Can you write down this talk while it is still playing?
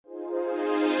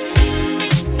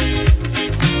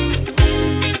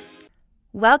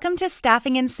Welcome to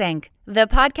Staffing in Sync, the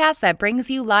podcast that brings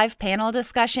you live panel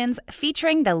discussions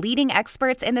featuring the leading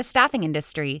experts in the staffing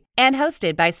industry and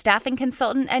hosted by staffing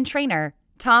consultant and trainer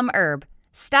Tom Erb.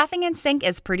 Staffing in Sync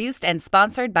is produced and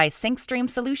sponsored by SyncStream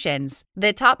Solutions,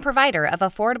 the top provider of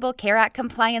Affordable Care Act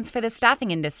compliance for the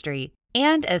staffing industry,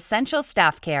 and Essential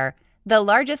Staff Care, the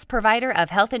largest provider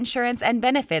of health insurance and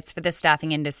benefits for the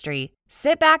staffing industry.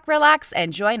 Sit back, relax,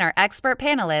 and join our expert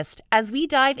panelists as we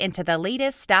dive into the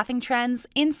latest staffing trends,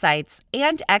 insights,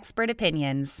 and expert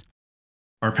opinions.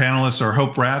 Our panelists are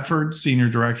Hope Bradford, Senior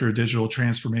Director of Digital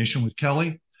Transformation with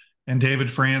Kelly, and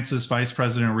David Francis, Vice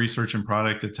President of Research and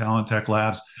Product at Talent Tech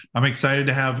Labs. I'm excited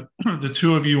to have the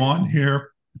two of you on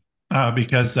here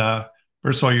because,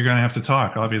 first of all, you're going to have to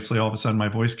talk. Obviously, all of a sudden my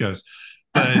voice goes.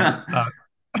 But,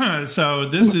 so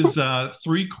this is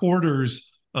 3/4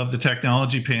 of the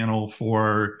technology panel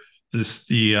for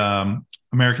the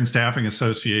American Staffing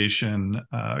Association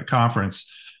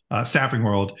conference, Staffing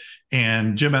World.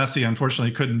 And Jim Essie,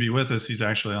 unfortunately, couldn't be with us. He's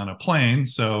actually on a plane,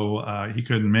 so he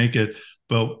couldn't make it.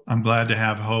 But I'm glad to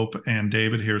have Hope and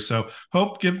David here. So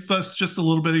Hope, give us just a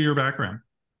little bit of your background.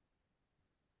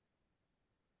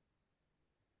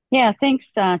 Yeah,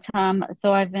 thanks, Tom.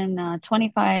 So I've been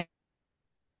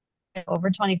over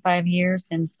 25 years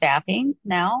in staffing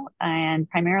now, and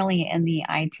primarily in the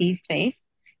IT space,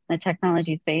 the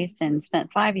technology space, and spent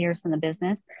 5 years in the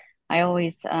business.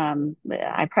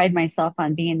 I pride myself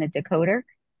on being the decoder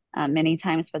many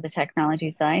times for the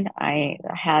technology side. I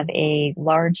have a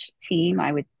large team,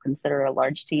 I would consider a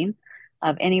large team,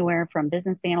 of anywhere from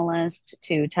business analysts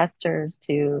to testers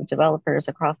to developers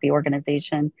across the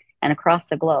organization and across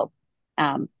the globe.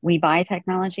 We buy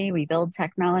technology, we build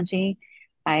technology.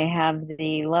 I have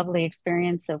the lovely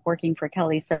experience of working for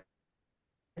Kelly, so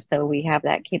we have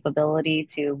that capability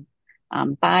to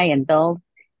buy and build,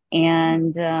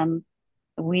 and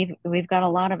we've got a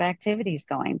lot of activities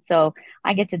going. So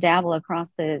I get to dabble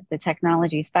across the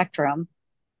technology spectrum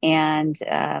and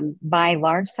buy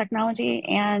large technology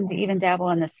and even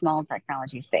dabble in the small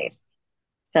technology space.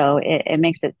 So it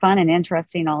makes it fun and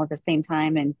interesting all at the same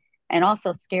time, and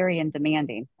also scary and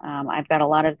demanding. I've got a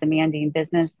lot of demanding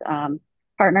business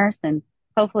partners, and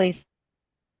hopefully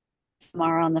some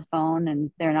are on the phone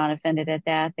and they're not offended at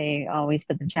that. They always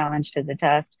put the challenge to the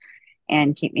test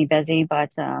and keep me busy,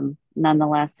 but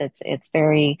nonetheless, it's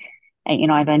very,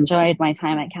 I've enjoyed my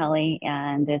time at Kelly,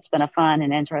 and it's been a fun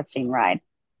and interesting ride.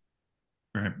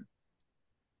 Great.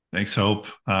 Thanks, Hope.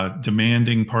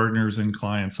 Demanding partners and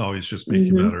clients always just make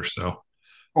you better. So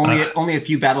only a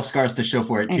few battle scars to show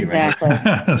for it too, exactly.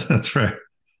 Right? That's right.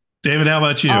 David, how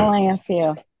about you? Only a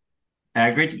few.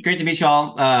 Great to meet you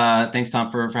all. Thanks,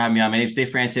 Tom, for having me on. My name is Dave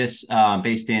Francis,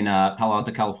 based in Palo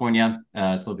Alto, California.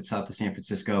 It's a little bit south of San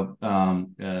Francisco.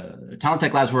 Talent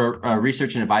Tech Labs, we're a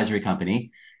research and advisory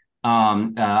company.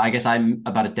 I guess I'm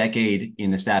about a decade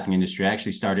in the staffing industry. I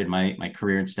actually started my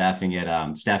career in staffing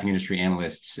at Staffing Industry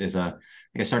Analysts.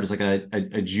 I started as like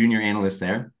a junior analyst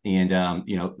there, and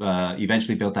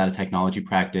eventually built out a technology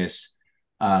practice.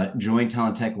 Joined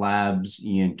Talent Tech Labs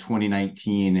in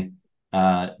 2019.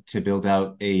 To build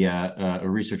out a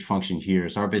research function here.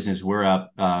 So our business, we're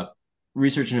a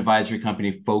research and advisory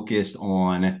company focused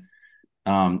on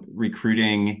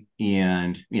recruiting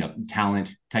and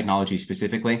talent technology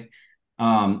specifically.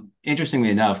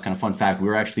 Interestingly enough, kind of fun fact, we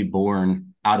were actually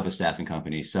born out of a staffing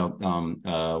company. So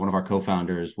one of our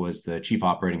co-founders was the chief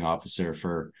operating officer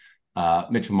for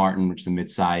Mitchell Martin, which is a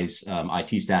mid-size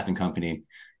IT staffing company.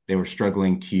 They were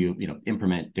struggling to,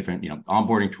 implement different,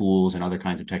 onboarding tools and other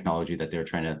kinds of technology that they're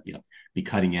trying to, be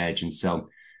cutting edge. And so,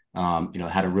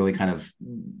 had a really kind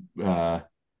of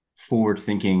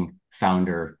forward-thinking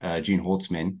founder, Gene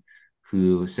Holtzman,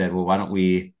 who said, well, why don't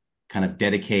we kind of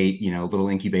dedicate, a little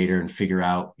incubator and figure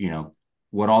out,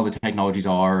 what all the technologies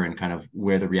are and kind of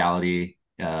where the reality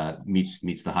meets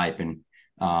the hype, and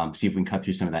see if we can cut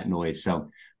through some of that noise. So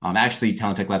actually,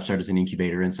 Talent Tech Lab started as an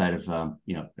incubator inside of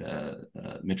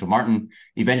Mitchell Martin,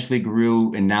 eventually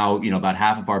grew, and now about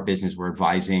half of our business, we're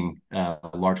advising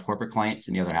large corporate clients,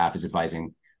 and the other half is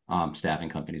advising staffing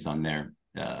companies on their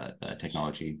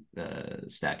technology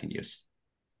stack and use.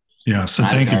 Yeah, so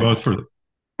thank you both for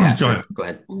yeah, sure. Go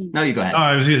ahead. No, you go ahead.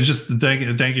 I was just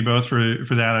thank you both for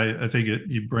that. I think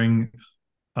you bring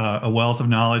a wealth of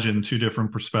knowledge in two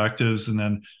different perspectives, and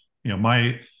then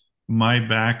my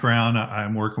background,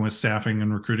 I'm working with staffing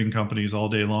and recruiting companies all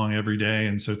day long, every day.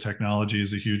 And so technology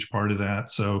is a huge part of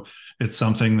that. So it's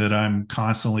something that I'm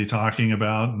constantly talking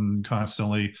about and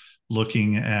constantly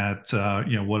looking at,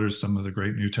 what are some of the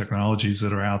great new technologies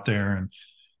that are out there, and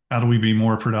how do we be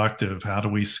more productive? How do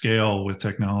we scale with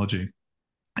technology?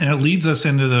 And it leads us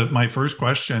into my first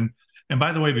question. And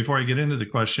by the way, before I get into the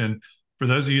question, for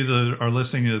those of you that are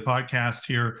listening to the podcast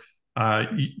here,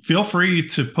 feel free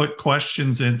to put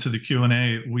questions into the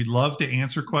Q&A. We love to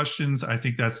answer questions. I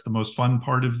think that's the most fun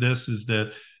part of this, is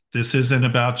that this isn't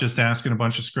about just asking a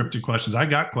bunch of scripted questions. I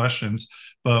got questions,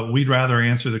 but we'd rather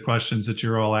answer the questions that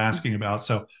you're all asking about.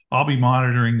 So I'll be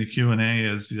monitoring the Q&A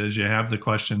as you have the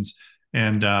questions,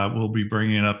 and we'll be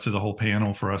bringing it up to the whole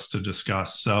panel for us to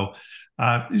discuss. So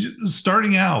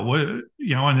starting out,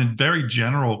 on a very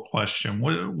general question,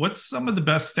 what's some of the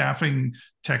best staffing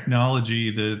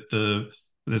technology that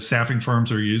the staffing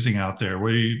firms are using out there?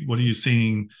 What are you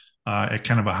seeing at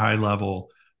kind of a high level?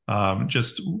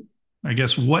 I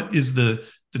guess, what is the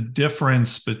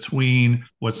difference between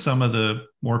what some of the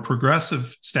more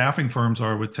progressive staffing firms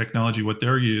are with technology, what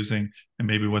they're using, and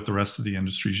maybe what the rest of the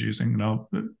industry is using?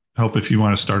 Hope, if you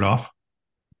want to start off.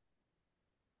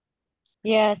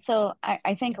 Yeah, so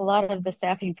I think a lot of the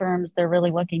staffing firms, they're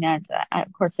really looking at,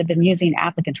 of course, they've been using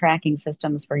applicant tracking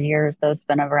systems for years. Those have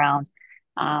been around.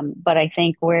 But I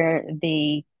think where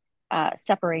the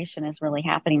separation is really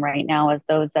happening right now is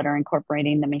those that are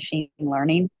incorporating the machine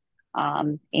learning.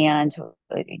 And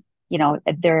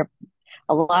there,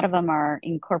 a lot of them are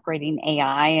incorporating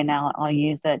AI, and I'll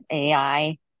use that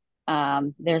AI.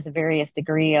 There's a various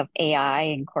degree of AI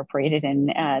incorporated in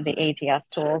the ATS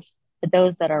tools, but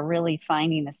those that are really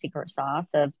finding the secret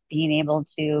sauce of being able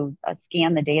to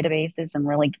scan the databases and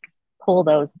really pull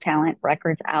those talent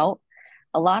records out.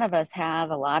 A lot of us have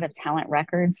a lot of talent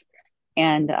records.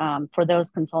 And for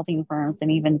those consulting firms,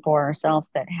 and even for ourselves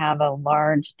that have a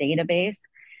large database,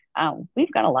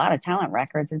 we've got a lot of talent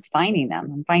records. It's finding them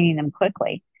and finding them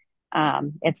quickly.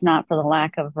 It's not for the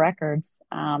lack of records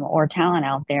or talent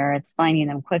out there. It's finding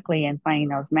them quickly and finding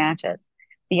those matches.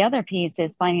 The other piece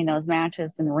is finding those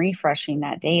matches and refreshing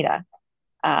that data.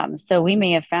 So we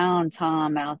may have found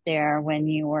Tom out there when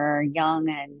you were young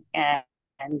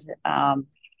and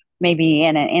maybe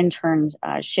in an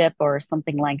internship or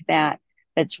something like that.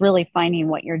 That's really finding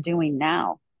what you're doing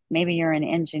now. Maybe you're an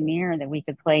engineer that we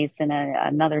could place in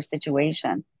another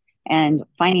situation, and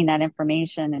finding that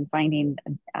information and finding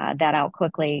that out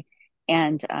quickly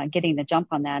and getting the jump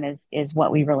on that is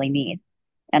what we really need.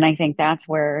 And I think that's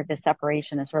where the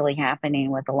separation is really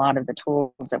happening with a lot of the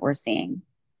tools that we're seeing.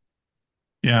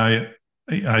 Yeah,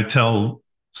 I tell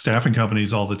staffing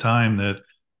companies all the time that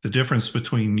the difference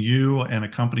between you and a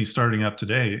company starting up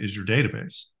today is your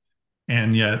database.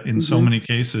 And yet, in so many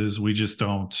cases, we just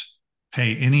don't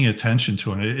pay any attention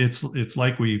to it. It's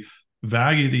like we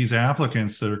value these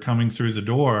applicants that are coming through the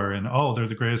door, and they're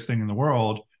the greatest thing in the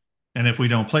world. And if we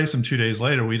don't place them 2 days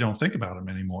later, we don't think about them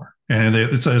anymore. And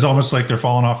it's almost like they're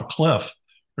falling off a cliff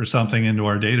or something into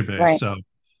our database. Right. So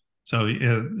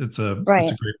it's a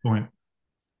great point.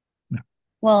 Yeah.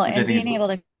 Well, and being able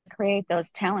to create those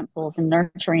talent pools and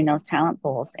nurturing those talent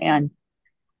pools. And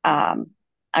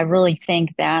I really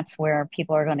think that's where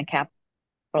people are going to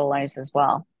capitalize as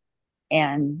well.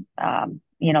 And,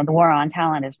 the war on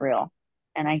talent is real.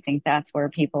 And I think that's where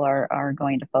people are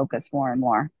going to focus more and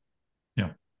more.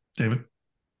 Yeah. David?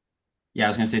 Yeah, I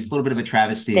was going to say, it's a little bit of a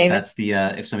travesty. David? If that's the,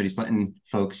 if somebody's letting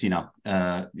folks, if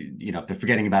they're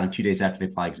forgetting about them 2 days after they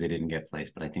apply because they didn't get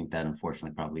placed. But I think that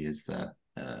unfortunately probably is the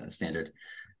standard.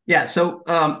 Yeah. So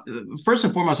first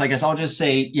and foremost, I guess I'll just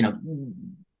say,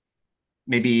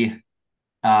 maybe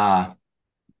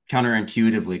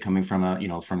counterintuitively coming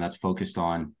from from that's focused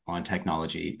on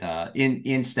technology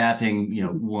in staffing,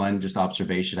 one just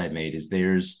observation I made is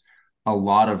there's a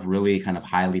lot of really kind of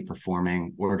highly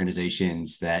performing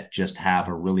organizations that just have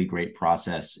a really great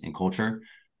process and culture.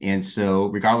 And so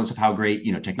regardless of how great,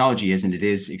 technology is, and it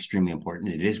is extremely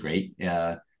important, it is great.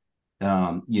 The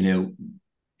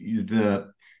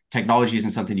technology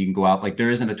isn't something you can go out, like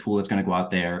there isn't a tool that's going to go out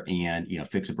there and,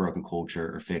 fix a broken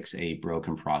culture or fix a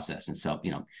broken process. And so,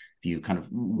 if you kind of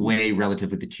weigh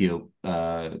relatively the two,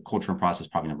 culture and process,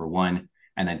 probably number one,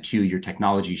 and then two, your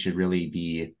technology should really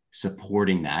be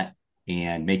supporting that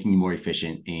and making you more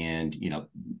efficient and,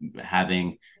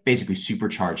 having basically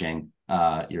supercharging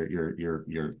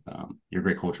your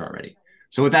great culture already.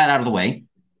 So with that out of the way,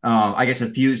 I guess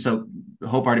so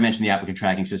Hope already mentioned the applicant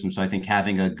tracking system. So I think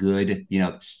having a good,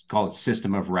 call it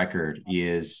system of record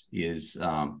is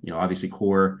obviously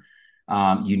core.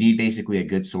 You need basically a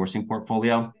good sourcing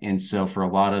portfolio. And so for a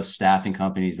lot of staffing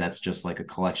companies, that's just like a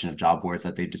collection of job boards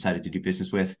that they've decided to do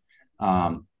business with.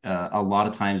 A lot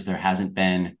of times there hasn't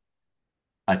been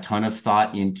a ton of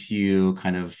thought into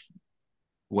kind of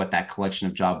what that collection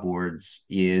of job boards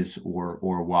is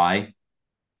or why.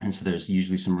 And so there's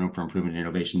usually some room for improvement and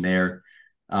innovation there.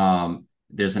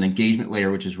 There's an engagement layer,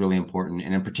 which is really important.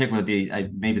 And in particular,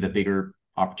 maybe the bigger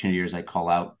opportunity as I call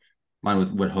out line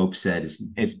with what Hope said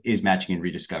is matching and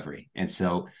rediscovery. And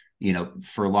so,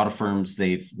 for a lot of firms,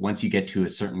 once you get to a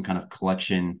certain kind of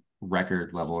collection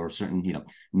record level or a certain,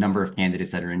 number of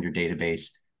candidates that are in your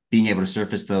database, being able to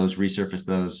surface those, resurface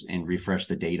those, and refresh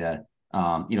the data,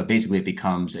 basically it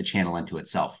becomes a channel unto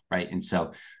itself, right? And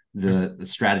so the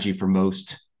strategy for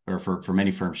most or for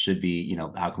many firms should be,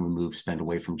 how can we move spend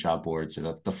away from job boards,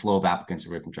 or the flow of applicants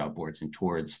away from job boards and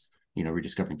towards,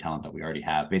 rediscovering talent that we already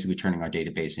have, basically turning our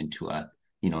database into an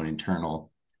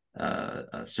internal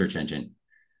search engine.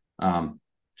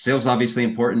 Sales obviously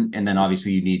important, and then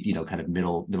obviously you need, kind of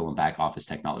middle and back office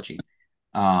technology.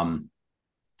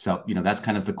 So, that's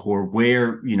kind of the core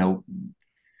where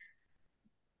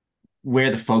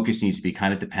the focus needs to be.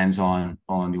 Kind of depends on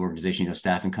the organization.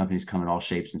 Staffing companies come in all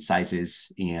shapes and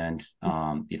sizes, and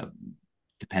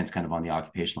depends kind of on the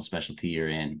occupational specialty you're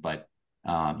in. But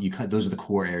those are the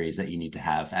core areas that you need to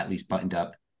have at least buttoned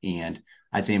up. And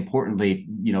I'd say importantly,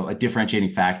 a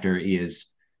differentiating factor is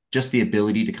just the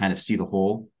ability to kind of see the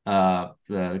whole, kind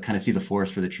of see the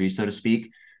forest for the trees, so to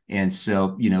speak. And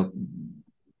so,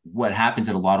 what happens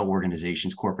at a lot of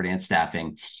organizations, corporate and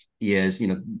staffing, is,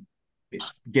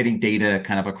 getting data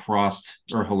kind of across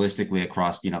or holistically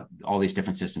across, all these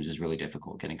different systems is really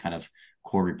difficult, getting kind of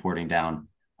core reporting down.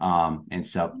 And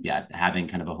so, having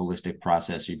kind of a holistic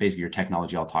process, basically your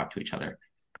technology all talk to each other.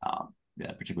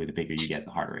 Particularly the bigger you get,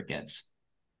 the harder it gets.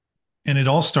 And it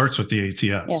all starts with the ATS.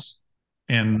 Yeah.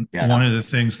 And one of the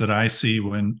things that I see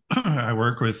when I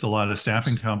work with a lot of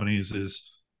staffing companies is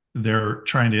they're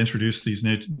trying to introduce these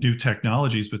new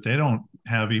technologies, but they don't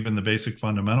have even the basic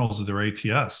fundamentals of their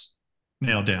ATS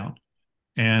nailed down.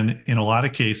 And in a lot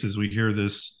of cases, we hear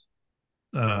this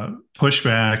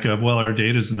pushback of, well, our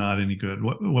data is not any good.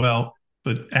 Well,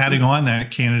 but adding on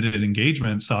that candidate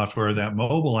engagement software, that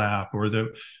mobile app, or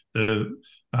the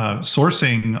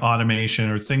sourcing automation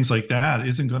or things like that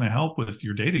isn't going to help with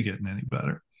your data getting any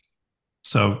better.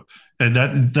 So, and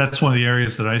that's one of the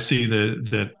areas that I see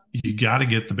that you got to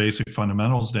get the basic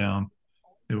fundamentals down,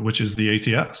 which is the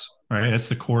ATS, right? That's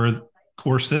the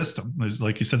core system. There's,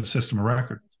 like you said, the system of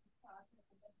record.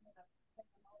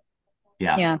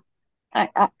 Yeah.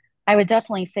 I would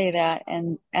definitely say that.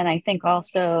 And I think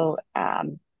also,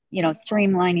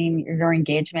 streamlining your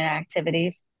engagement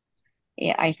activities.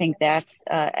 Yeah, I think that's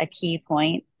a key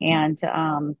point. And,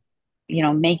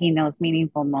 making those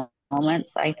meaningful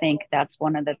moments. I think that's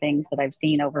one of the things that I've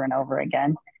seen over and over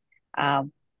again,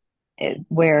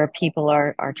 where people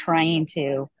are trying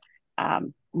to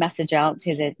message out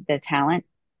to the talent.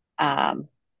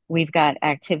 We've got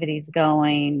activities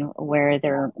going where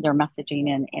they're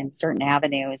messaging in certain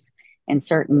avenues and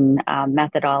certain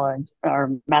methodology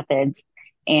or methods,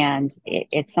 and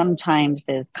it sometimes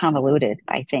is convoluted,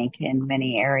 I think, in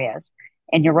many areas.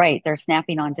 And you're right, they're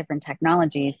snapping on different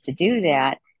technologies to do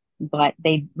that, but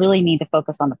they really need to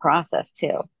focus on the process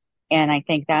too. And I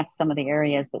think that's some of the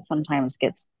areas that sometimes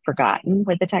gets forgotten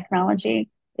with the technology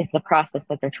is the process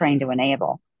that they're trying to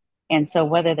enable. And so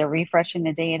whether they're refreshing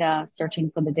the data,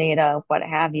 searching for the data, what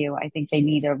have you, I think they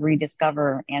need to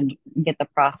rediscover and get the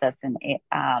process and,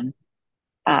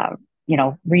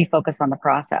 refocus on the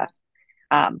process.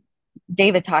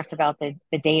 David talked about the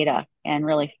data and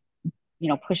really,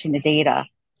 pushing the data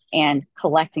and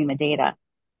collecting the data.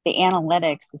 The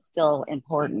analytics is still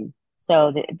important.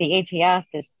 So the ATS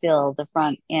is still the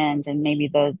front end and maybe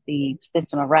the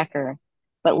system of record,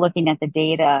 but looking at the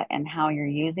data and how you're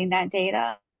using that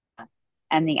data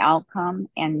and the outcome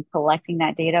and collecting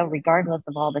that data, regardless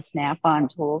of all the snap-on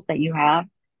tools that you have,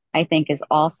 I think is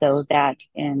also that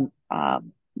in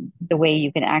the way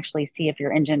you can actually see if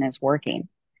your engine is working.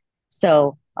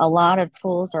 So a lot of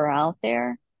tools are out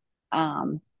there.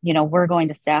 We're going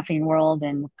to Staffing World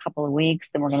in a couple of weeks,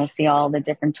 and we're going to see all the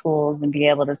different tools and be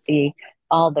able to see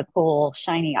all the cool,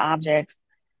 shiny objects.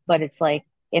 But it's like,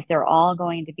 if they're all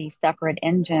going to be separate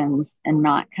engines and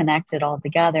not connected all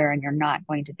together, and you're not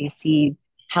going to be seeing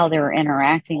how they're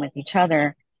interacting with each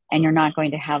other, and you're not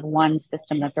going to have one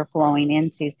system that they're flowing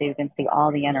into so you can see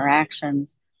all the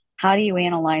interactions, how do you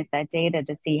analyze that data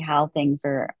to see how things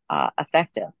are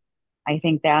effective? I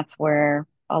think that's where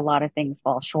a lot of things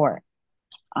fall short.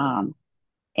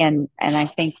 And I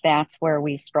think that's where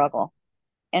we struggle.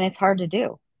 And it's hard to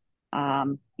do,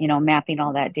 mapping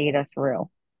all that data through,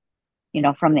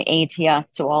 from the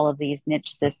ATS to all of these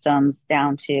niche systems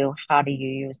down to how do you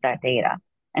use that data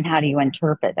and how do you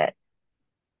interpret it?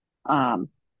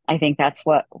 I think that's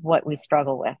what we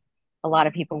struggle with. A lot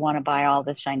of people want to buy all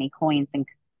the shiny coins,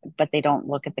 but they don't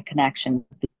look at the connection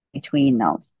between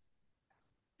those.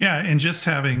 Yeah, and just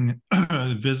having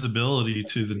visibility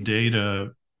to the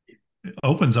data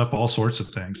opens up all sorts of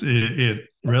things. It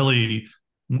really,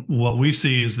 what we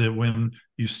see is that when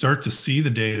you start to see the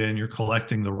data and you're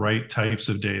collecting the right types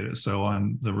of data. So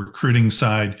on the recruiting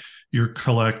side, you're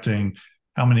collecting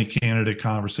how many candidate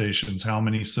conversations, how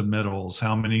many submittals,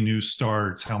 how many new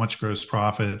starts, how much gross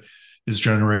profit is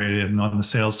generated. And on the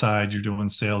sales side, you're doing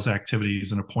sales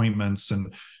activities and appointments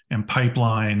and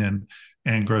pipeline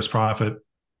and gross profit.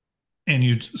 And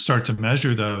you start to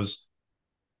measure those.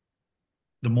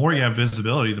 The more you have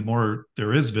visibility, the more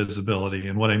there is visibility.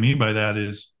 And what I mean by that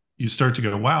is you start to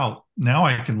go, wow, now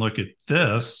I can look at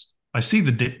this. I see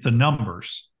the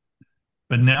numbers,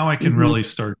 but now I can really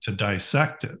start to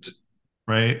dissect it,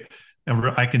 right? And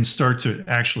I can start to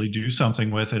actually do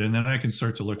something with it. And then I can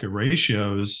start to look at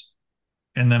ratios,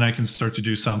 and then I can start to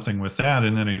do something with that.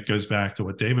 And then it goes back to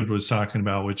what David was talking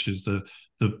about, which is the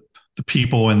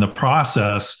people and the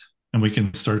process. And we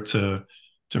can start to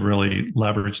really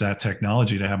leverage that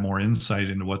technology to have more insight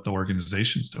into what the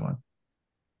organization's doing.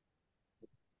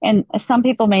 And some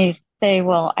people may say,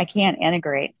 well, I can't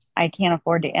integrate. I can't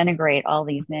afford to integrate all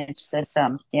these niche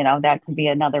systems. That could be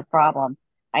another problem.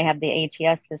 I have the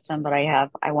ATS system, but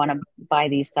I want to buy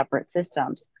these separate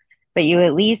systems. But you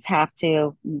at least have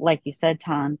to, like you said,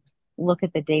 Tom, look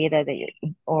at the data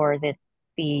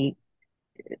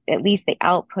at least the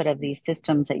output of these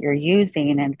systems that you're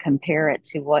using and compare it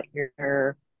to what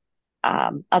your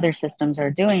other systems are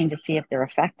doing to see if they're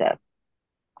effective.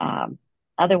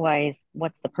 Otherwise,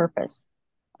 what's the purpose?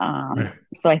 Right.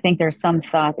 So I think there's some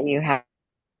thought that you have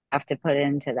to put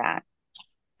into that,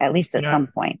 at least at some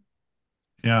point.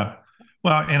 Yeah.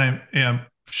 Well, and I am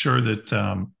sure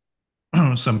that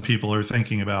some people are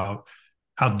thinking about,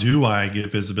 how do I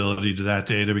get visibility to that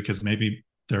data? Because maybe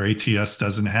their ATS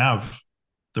doesn't have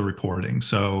the reporting.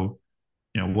 So,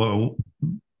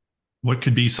 what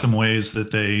could be some ways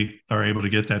that they are able to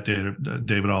get that data?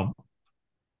 David, I'll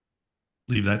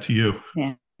leave that to you.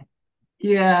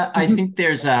 Yeah, I think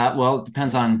there's it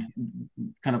depends on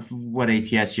kind of what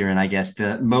ATS you're in. I guess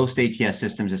the most ATS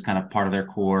systems is kind of part of their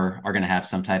core are going to have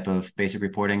some type of basic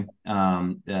reporting.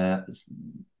 A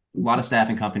lot of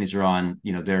staffing companies are on,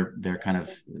 they're kind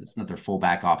of, it's not their full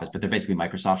back office, but they're basically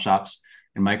Microsoft shops.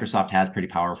 And Microsoft has pretty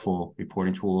powerful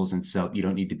reporting tools. And so you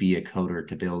don't need to be a coder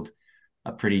to build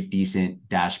a pretty decent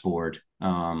dashboard.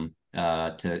 You're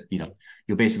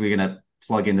basically going to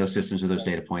plug in those systems or those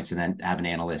data points and then have an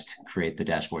analyst create the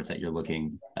dashboards that you're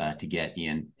looking to get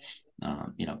in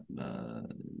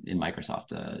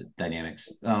Microsoft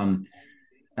Dynamics.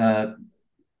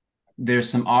 There's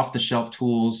some off-the-shelf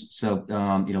tools. So,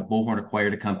 Bullhorn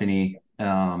acquired a company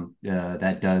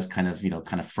that does kind of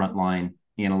frontline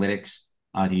analytics.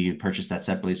 You purchase that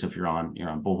separately. So if you're on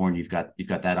Bullhorn, you've got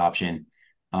that option.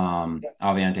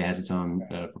 Aviante has its own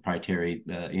proprietary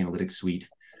analytics suite.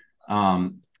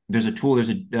 There's a tool.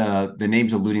 The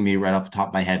name's eluding me right off the top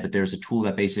of my head, but there's a tool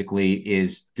that basically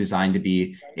is designed to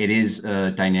be. It is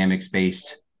a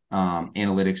Dynamics-based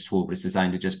analytics tool, but it's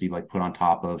designed to just be like put on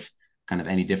top of kind of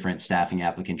any different staffing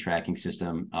applicant tracking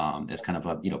system as kind of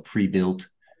a pre-built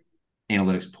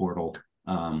analytics portal.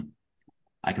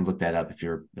 I can look that up if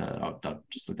you're. I'll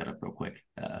just look that up real quick.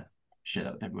 Share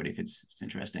that with everybody if it's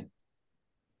interesting.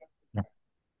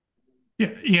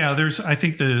 Yeah. I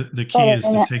think the key is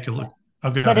to take a look.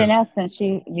 But in essence,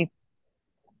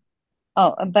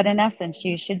 but in essence,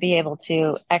 you should be able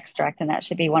to extract, and that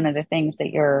should be one of the things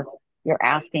that you're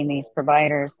asking these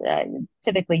providers.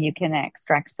 Typically, you can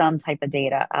extract some type of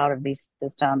data out of these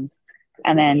systems,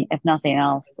 and then, if nothing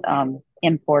else,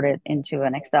 import it into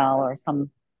an Excel or some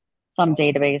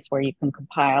database where you can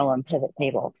compile and pivot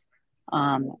tables,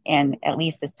 and at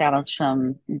least establish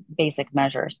some basic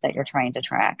measures that you're trying to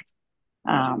track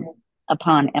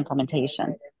upon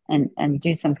implementation, and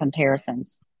do some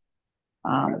comparisons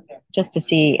just to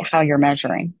see how you're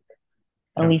measuring.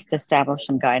 At least establish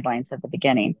some guidelines at the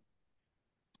beginning.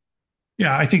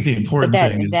 Yeah, I think the important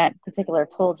thing is that particular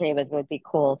tool, David, would be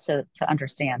cool to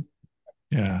understand.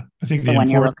 Yeah, I think the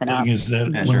important thing is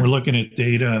that when we're looking at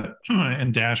data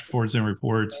and dashboards and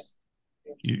reports,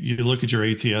 you look at your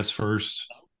ATS first,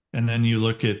 and then you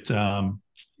look at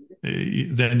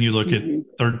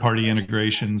third-party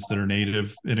integrations that are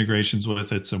native integrations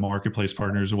with it, so marketplace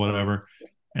partners or whatever.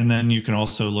 And then you can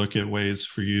also look at ways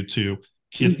for you to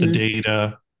get the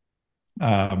data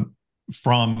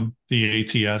from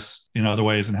the ATS in other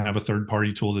ways and have a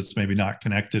third-party tool that's maybe not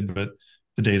connected, but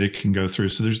the data can go through.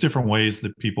 So there's different ways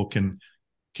that people can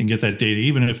get that data,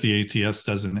 even if the ATS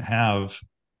doesn't have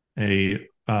a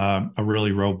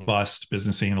really robust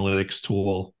business analytics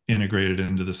tool integrated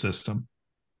into the system,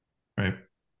 right?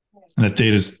 And that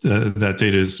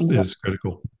data is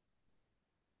critical.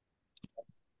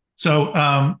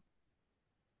 So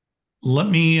let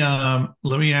me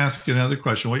ask another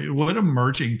question. What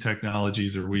emerging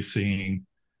technologies are we seeing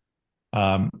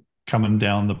coming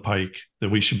down the pike that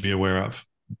we should be aware of?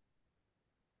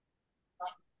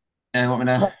 Want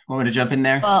me to jump in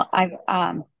there? Well,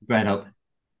 Go ahead, Hope.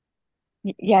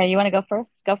 yeah, you want to go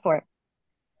first? Go for it.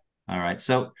 All right.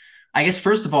 So I guess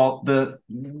first of all, the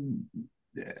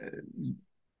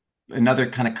another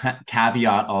kind of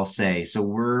caveat I'll say. So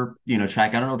we're,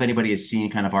 track. I don't know if anybody has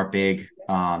seen kind of our big,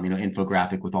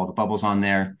 infographic with all the bubbles on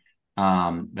there.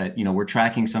 But, we're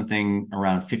tracking something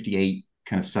around 58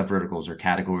 kind of subverticals or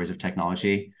categories of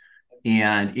technology.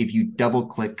 And if you double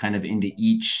click kind of into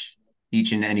each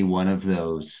and any one of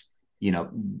those,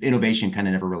 innovation kind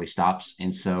of never really stops.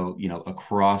 And so,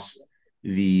 across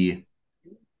the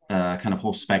kind of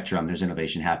whole spectrum, there's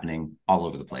innovation happening all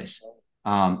over the place.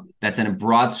 That's in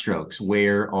broad strokes.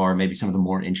 Where are maybe some of the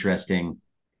more interesting,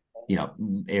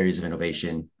 areas of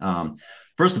innovation?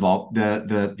 First of all,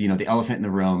 the elephant in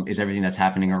the room is everything that's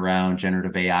happening around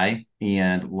generative AI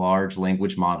and large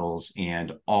language models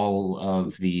and all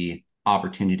of the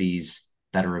opportunities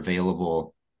that are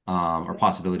available, or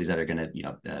possibilities that are going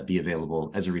to be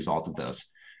available as a result of those.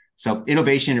 So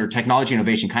innovation or technology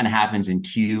innovation kind of happens in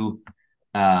two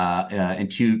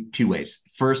ways.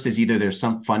 First is either there's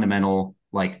some fundamental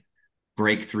like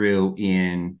breakthrough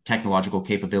in technological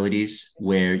capabilities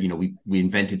where we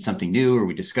invented something new or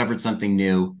we discovered something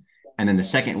new, and then the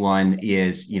second one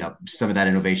is some of that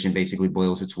innovation basically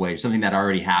boils its way, something that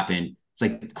already happened. It's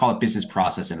like, call it business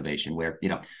process innovation, where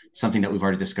something that we've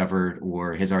already discovered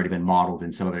or has already been modeled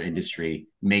in some other industry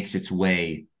makes its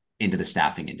way into the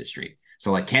staffing industry.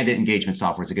 So like candidate engagement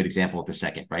software is a good example of the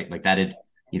second, right? Like that had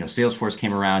Salesforce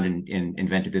came around and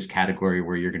invented this category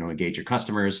where you're going to engage your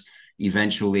customers.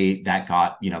 Eventually that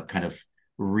got, kind of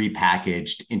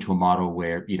repackaged into a model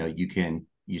where, you can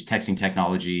use texting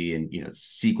technology and,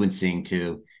 sequencing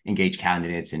to engage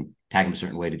candidates and tag them a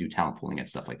certain way to do talent pooling and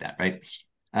stuff like that. Right.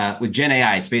 With Gen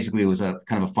AI, it was a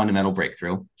kind of a fundamental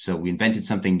breakthrough. So we invented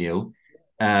something new.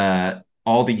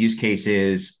 All the use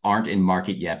cases aren't in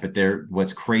market yet, but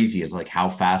what's crazy is like how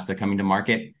fast they're coming to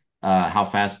market, how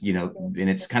fast, and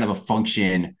it's kind of a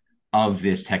function of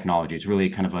this technology. It's really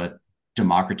kind of a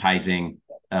democratizing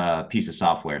piece of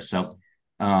software. So,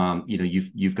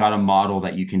 you've got a model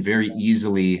that you can very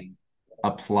easily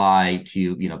apply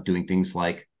to, doing things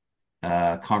like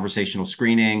conversational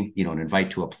screening, an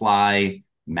invite to apply,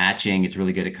 matching. It's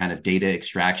really good at kind of data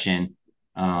extraction,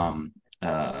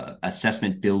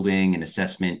 assessment building and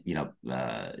assessment,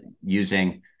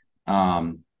 using.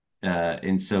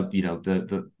 And so,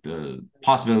 the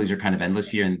possibilities are kind of endless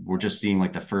here. And we're just seeing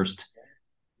like the first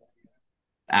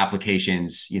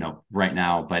applications, right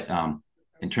now. But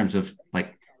in terms of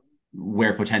like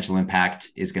where potential impact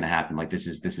is going to happen, like this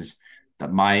is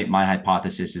my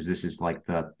hypothesis is this is like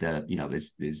the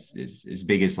is as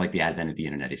big as like the advent of the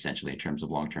internet, essentially, in terms of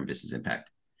long-term business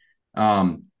impact.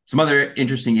 Some other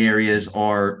interesting areas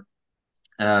are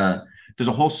there's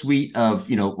a whole suite of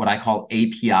what I call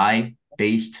API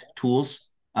based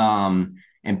tools.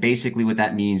 And basically what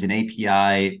that means, an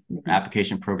API,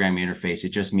 application programming interface, it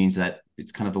just means that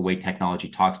it's kind of the way technology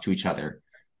talks to each other.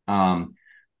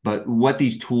 But what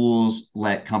these tools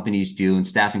let companies do, and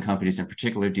staffing companies in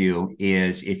particular do,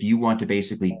 is if you want to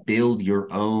basically build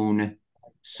your own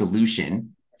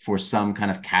solution for some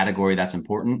kind of category that's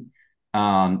important,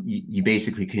 you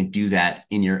basically can do that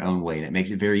in your own way. And it makes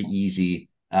it very easy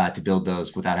to build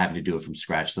those without having to do it from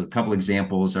scratch. So a couple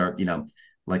examples are,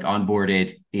 like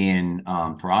Onboarded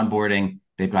for onboarding,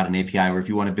 they've got an API where if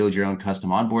you want to build your own custom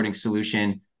onboarding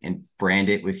solution and brand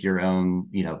it with your own,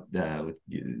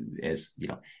 as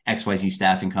XYZ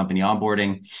staffing company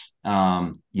onboarding,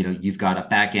 you've got a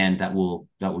backend that will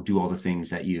do all the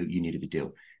things that you needed to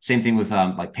do. Same thing with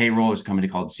like payroll. There's a company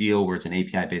called Zeal where it's an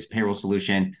API based payroll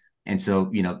solution. And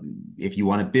so, if you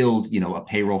want to build, a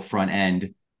payroll front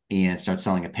end and start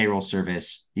selling a payroll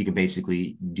service, you can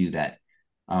basically do that.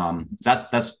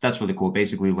 That's really cool.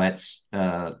 Basically lets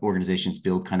organizations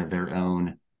build kind of their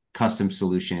own custom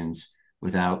solutions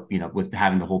without, with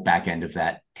having the whole back end of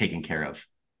that taken care of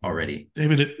already.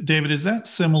 David, is that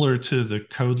similar to the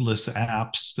codeless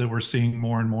apps that we're seeing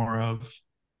more and more of?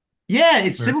 Yeah,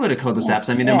 it's similar to codeless apps.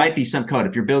 I mean, there might be some code.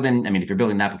 If you're building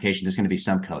an application, there's going to be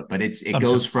some code, but it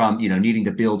goes from, needing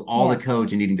to build all the code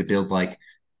to needing to build like,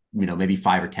 maybe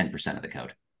 5 or 10% of the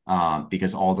code.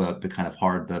 Because all the kind of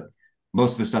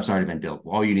most of the stuff's already been built.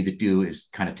 All you need to do is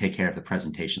kind of take care of the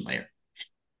presentation layer.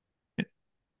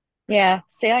 Yeah.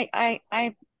 See,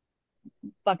 I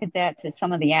bucket that to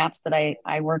some of the apps that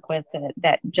I work with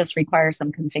that just require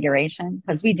some configuration,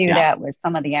 because we do that with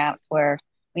some of the apps where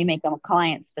we make them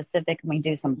client specific, and we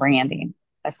do some branding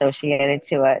associated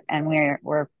to it. And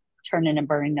we're turning and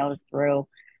burning those through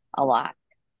a lot.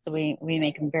 So we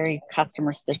make them very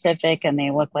customer specific, and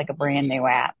they look like a brand new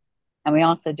app. And we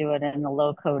also do it in the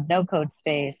low code, no code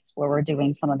space, where we're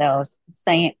doing some of those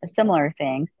similar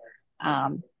things,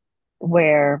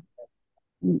 where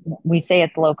we say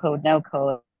it's low code, no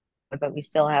code, but we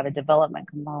still have a development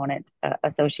component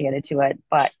associated to it,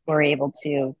 but we're able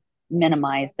to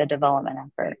minimize the development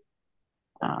effort.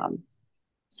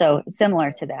 So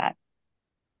similar to that.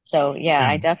 So yeah,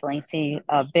 I definitely see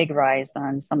a big rise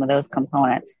on some of those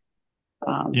components.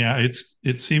 Yeah,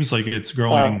 it seems like it's So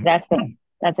growing. that's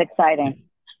exciting.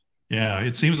 Yeah,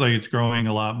 it seems like it's growing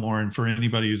a lot more. And for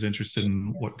anybody who's interested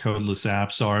in what codeless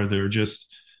apps are, they're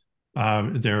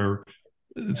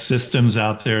systems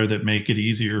out there that make it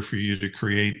easier for you to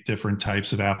create different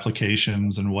types of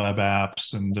applications and web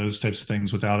apps and those types of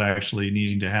things without actually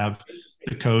needing to have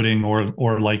the coding,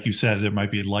 or like you said, it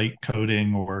might be light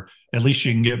coding, or at least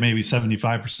you can get maybe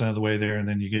 75% of the way there, and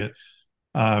then you get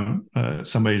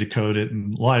somebody to code it.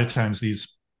 And a lot of times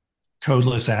these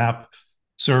codeless app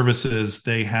services,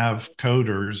 they have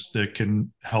coders that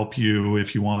can help you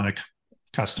if you want to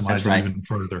customize it even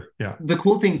further. Yeah. The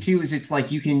cool thing too is it's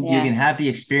like you can have the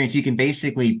experience. You can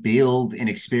basically build an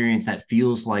experience that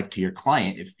feels like to your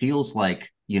client. It feels like,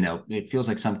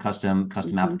 some custom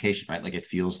application, right? Like it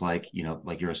feels like,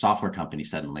 like you're a software company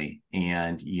suddenly,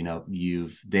 and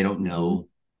they don't know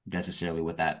necessarily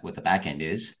what the back end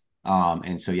is.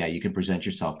 And so you can present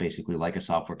yourself basically like a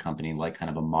software company, like kind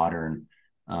of a modern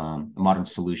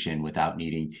solution, without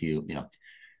needing to,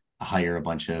 hire a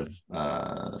bunch of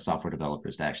software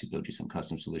developers to actually build you some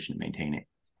custom solution to maintain it.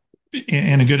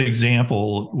 And a good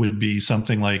example would be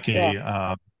something like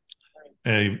a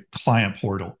client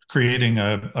portal, creating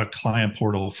a client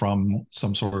portal from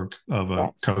some sort of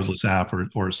a codeless app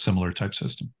or a similar type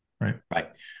system. Right.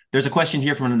 Right. There's a question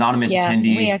here from an anonymous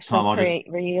attendee. We actually create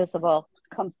reusable.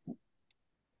 Go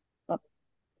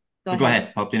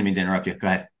ahead. Hope didn't mean to interrupt you. Go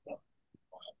ahead.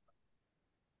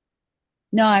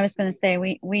 No, I was going to say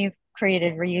we've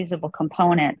created reusable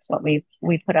components. What we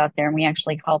put out there, and we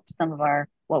actually helped some of our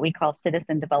what we call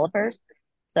citizen developers.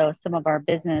 So some of our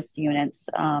business units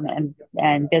and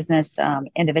business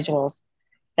individuals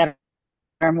that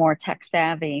are more tech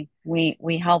savvy, we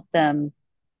help them,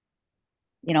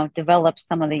 develop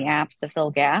some of the apps to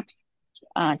fill gaps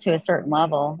to a certain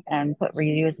level, and put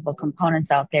reusable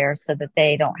components out there so that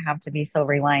they don't have to be so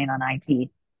reliant on IT.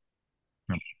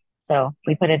 So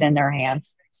we put it in their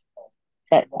hands.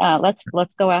 But let's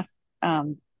go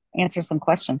answer some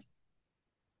questions.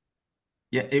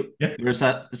 There's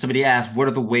somebody asked, what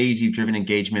are the ways you've driven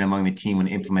engagement among the team when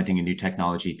implementing a new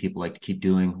technology? People like to keep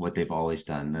doing what they've always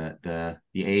done. The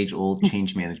age-old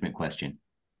change management question.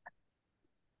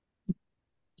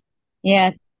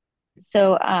 Yeah.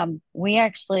 So we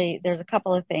actually, there's a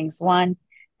couple of things. One,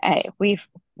 we've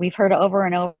heard over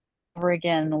and over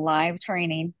again, live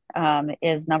training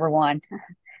is number one.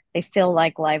 They still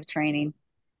like live training.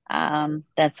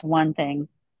 That's one thing.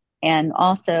 And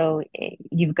also,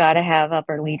 you've got to have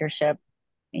upper leadership,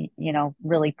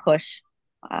 really push.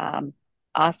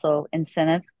 Also,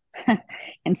 incentives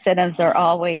are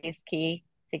always key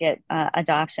to get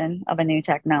adoption of a new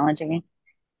technology.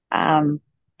 And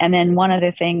then one of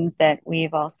the things that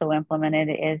we've also implemented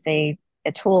is a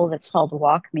tool that's called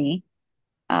Walk Me,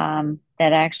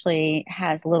 that actually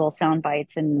has little sound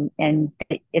bites, and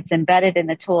it's embedded in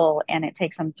the tool, and it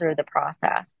takes them through the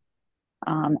process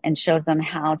and shows them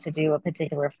how to do a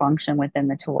particular function within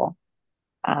the tool.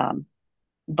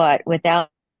 But without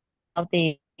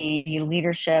the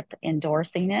leadership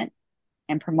endorsing it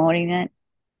and promoting it,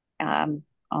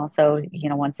 also,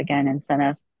 once again,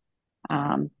 incentive,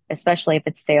 especially if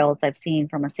it's sales. I've seen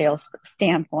from a sales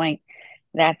standpoint,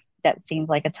 that seems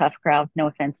like a tough crowd. No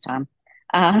offense, Tom.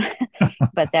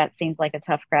 But that seems like a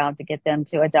tough crowd to get them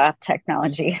to adopt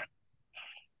technology.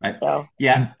 Right. So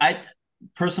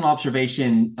personal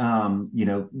observation,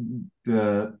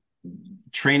 the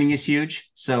training is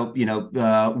huge. So,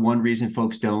 one reason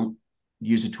folks don't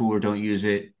use a tool or don't use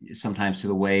it sometimes to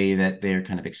the way that they're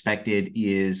kind of expected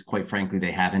is, quite frankly,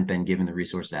 they haven't been given the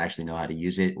resources to actually know how to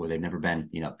use it, or they've never been,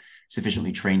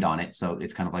 sufficiently trained on it. So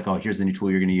it's kind of like, oh, here's the new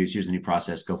tool you're going to use. Here's the new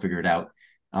process. Go figure it out.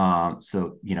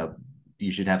 So,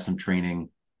 you should have some training.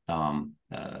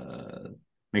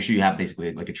 Make sure you have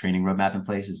basically like a training roadmap in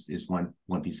place is one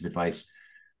piece of advice.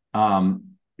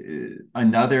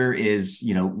 Another is,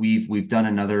 we've done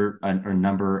a number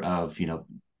of, kind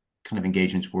of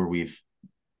engagements where we've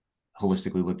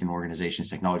holistically looked in organizations'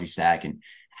 technology stack and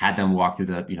had them walk through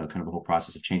the, kind of the whole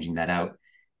process of changing that out.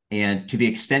 And to the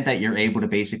extent that you're able to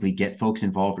basically get folks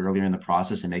involved earlier in the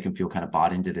process and make them feel kind of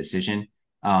bought into the decision,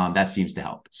 that seems to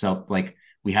help. So like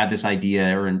we had this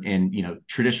idea, or in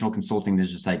traditional consulting,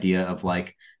 there's this idea of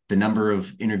like the number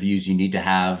of interviews you need to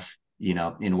have,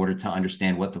 in order to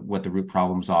understand what the root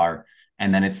problems are.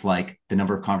 And then it's like the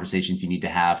number of conversations you need to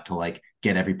have to like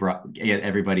get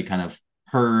everybody kind of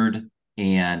heard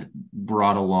and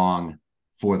brought along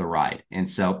for the ride. And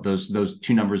so those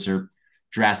two numbers are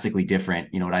drastically different.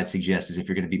 What I'd suggest is if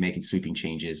you're going to be making sweeping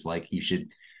changes, like you should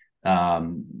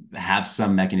have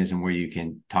some mechanism where you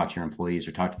can talk to your employees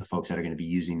or talk to the folks that are going to be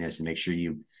using this and make sure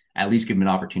you at least give them an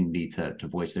opportunity to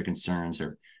voice their concerns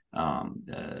or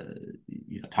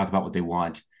talk about what they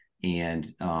want,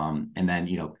 and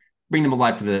then bring them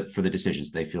alive for the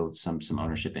decisions. They feel some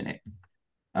ownership in it.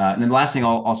 And then the last thing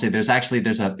I'll say, there's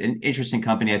an interesting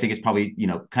company. I think it's probably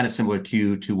kind of similar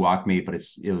to WalkMe, but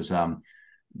it was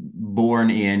born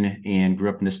in and grew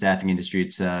up in the staffing industry.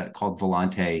 It's called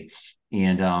Volante,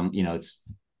 and it's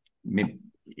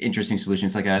interesting solution.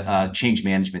 It's like a change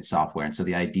management software, and so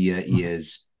the idea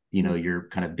is you're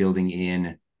kind of building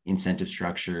in incentive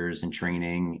structures and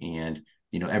training and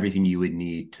everything you would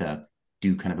need to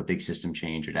do kind of a big system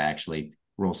change or to actually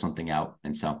roll something out.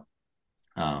 And so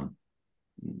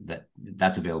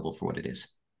that's available for what it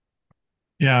is.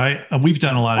 Yeah, we've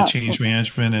done a lot of change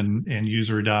management and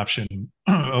user adoption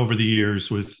over the years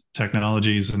with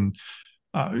technologies and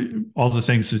all the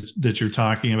things that you're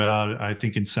talking about. I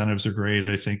think incentives are great.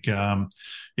 I think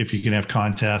if you can have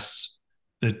contests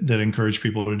that encourage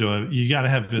people to do it, you got to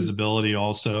have visibility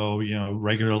also,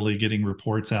 regularly getting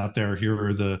reports out there. Here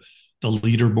are the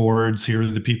leaderboards. Here are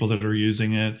the people that are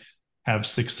using it. Have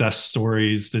success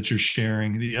stories that you're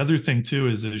sharing. The other thing too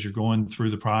is as you're going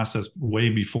through the process way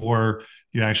before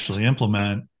you actually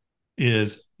implement,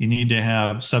 is you need to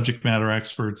have subject matter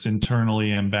experts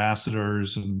internally,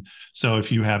 ambassadors. And so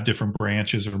if you have different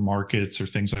branches or markets or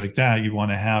things like that, you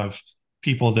want to have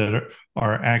people that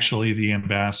are actually the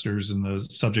ambassadors and the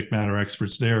subject matter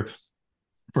experts there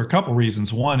for a couple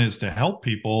reasons. One is to help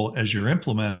people as you're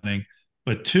implementing,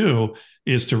 but two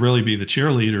is to really be the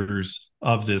cheerleaders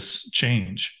of this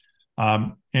change.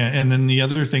 And then the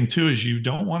other thing too is you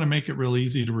don't want to make it real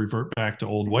easy to revert back to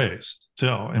old ways too.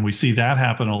 And we see that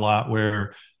happen a lot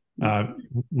where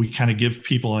we kind of give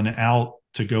people an out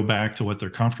to go back to what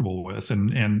they're comfortable with.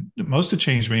 And most of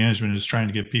change management is trying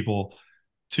to get people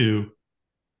to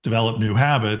develop new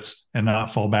habits and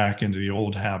not fall back into the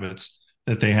old habits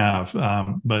that they have.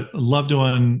 But love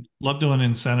doing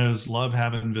incentives, love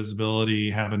having visibility,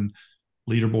 having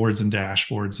leaderboards and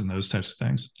dashboards and those types of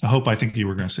things. I think you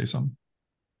were going to say something.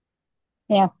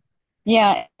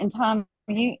 Yeah. And Tom,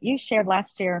 you shared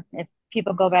last year, if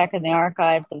people go back in the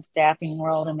archives of Staffing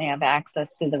World and they have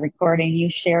access to the recording,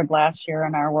 you shared last year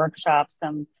in our workshop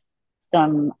some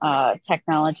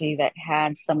technology that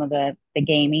had some of the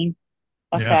gaming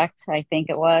effect, I think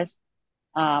it was.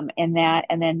 And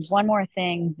then one more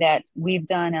thing that we've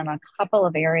done in a couple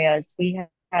of areas, we're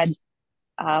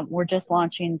just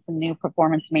launching some new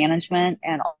performance management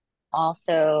and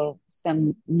also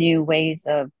some new ways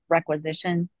of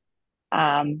requisition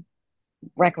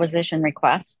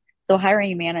requests. So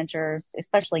hiring managers,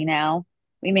 especially now,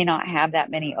 we may not have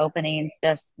that many openings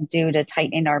just due to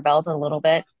tightening our belt a little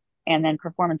bit. And then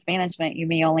performance management, you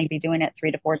may only be doing it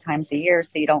 3 to 4 times a year,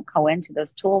 so you don't go into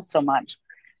those tools so much.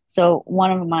 So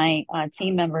one of my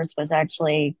team members was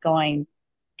actually going,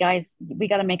 guys, we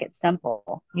got to make it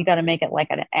simple. You got to make it like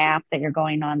an app that you're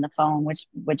going on the phone, which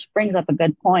brings up a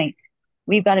good point.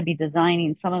 We've got to be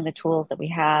designing some of the tools that we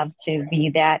have to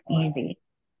be that easy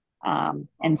and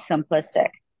simplistic.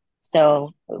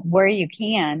 So where you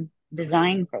can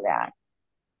design for that.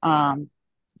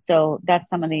 So that's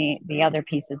some of the other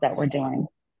pieces that we're doing.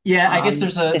 Yeah, I guess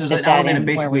there's an element of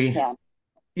basically,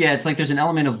 it's like there's an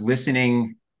element of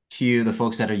listening to the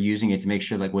folks that are using it to make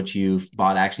sure like what you've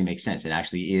bought actually makes sense. It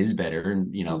actually is better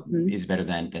and, is better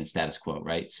than status quo.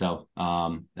 Right. So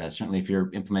certainly if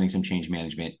you're implementing some change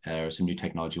management or some new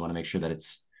technology, you want to make sure that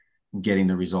it's getting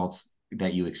the results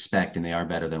that you expect and they are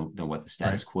better than what the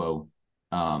status quo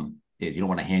is. You don't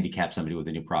want to handicap somebody with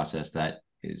a new process that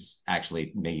is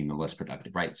actually making them less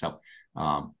productive. Right. So,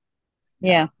 well,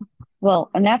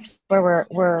 and that's where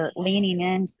we're leaning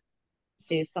into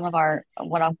some of our,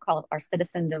 what I'll call our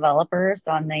citizen developers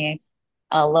on the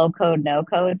low code, no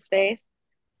code space.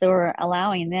 So we're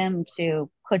allowing them to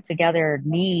put together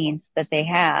needs that they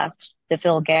have to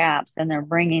fill gaps, and they're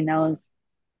bringing those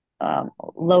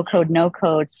low code, no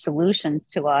code solutions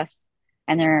to us,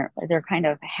 and they're kind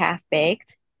of half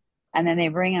baked. And then they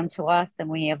bring them to us and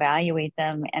we evaluate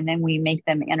them, and then we make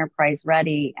them enterprise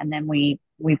ready, and then we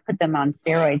we put them on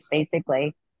steroids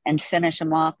basically and finish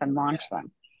them off and launch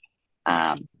them.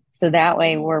 So that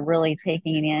way we're really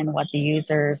taking in what the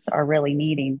users are really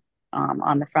needing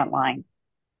on the front line.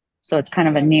 So it's kind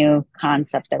of a new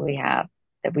concept that we have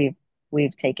that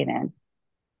we've taken in.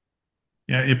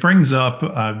 Yeah, it brings up,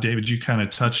 David, you kind of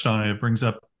touched on it. It brings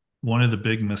up one of the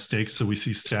big mistakes that we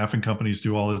see staffing companies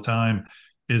do all the time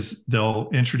is they'll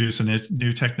introduce a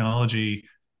new technology,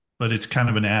 but it's kind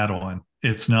of an add-on.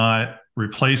 It's not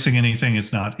replacing anything.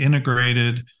 It's not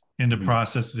integrated into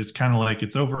processes. It's kind of like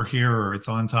it's over here or it's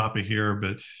on top of here,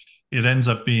 but it ends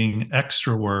up being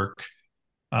extra work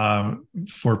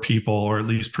for people, or at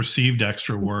least perceived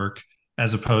extra work,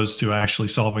 as opposed to actually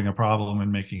solving a problem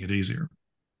and making it easier.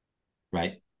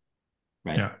 Right.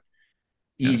 Yeah.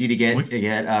 Easy to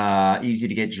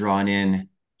get drawn in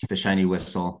to the shiny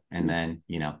whistle, and then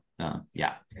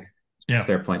yeah,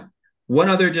 fair point. One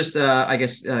other just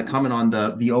comment on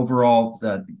the overall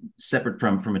separate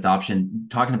from adoption,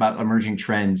 talking about emerging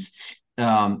trends.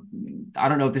 I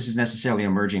don't know if this is necessarily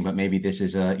emerging, but maybe this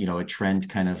is a trend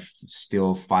kind of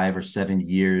still 5 or 7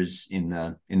 years in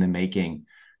the making,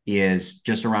 is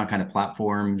just around kind of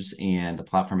platforms and the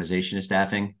platformization of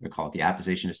staffing. We call it the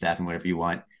appization of staffing, whatever you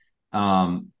want.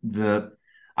 I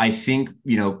think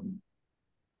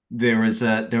there was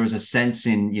a sense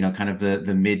in kind of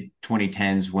the mid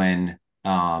 2010s when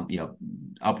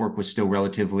Upwork was still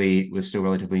relatively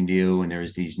new, and there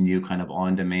was these new kind of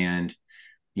on demand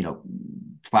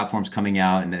platforms coming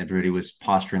out, and everybody was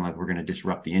posturing like we're going to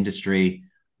disrupt the industry.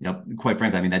 Quite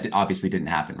frankly, I mean, that obviously didn't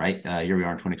happen, right? Here we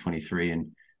are in 2023,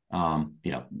 and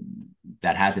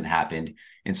that hasn't happened.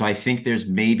 And so I think there's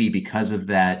maybe because of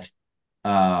that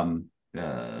a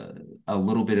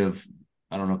little bit of,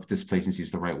 I don't know if displacency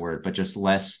is the right word, but just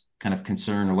less kind of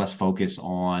concern or less focus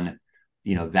on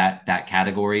that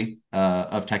category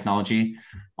of technology.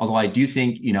 Although I do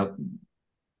think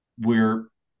we're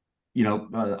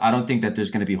I don't think that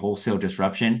there's going to be wholesale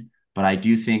disruption, but I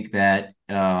do think that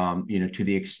to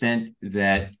the extent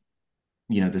that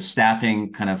the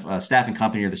staffing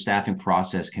company or the staffing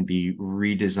process can be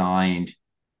redesigned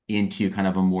into kind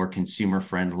of a more consumer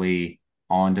friendly,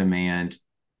 on demand,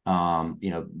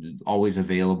 always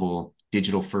available,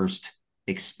 digital first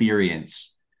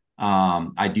experience.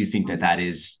 I do think that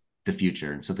is the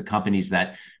future. And so the companies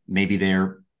that maybe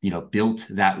they're built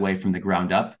that way from the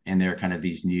ground up, and they're kind of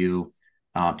these new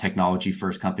technology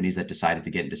first companies that decided to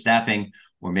get into staffing,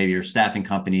 or maybe are staffing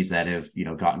companies that have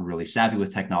gotten really savvy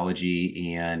with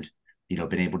technology and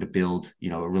been able to build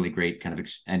a really great kind of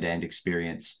end-to-end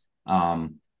experience.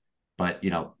 But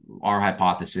our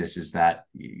hypothesis is that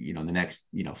the next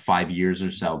 5 years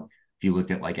or so, if you looked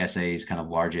at like SA's kind of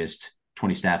largest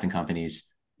 20 staffing companies,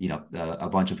 a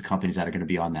bunch of the companies that are going to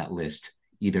be on that list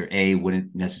either A,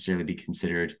 wouldn't necessarily be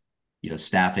considered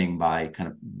staffing by kind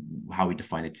of how we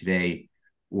define it today,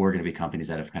 or going to be companies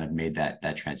that have kind of made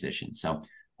that transition. So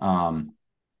and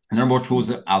there are more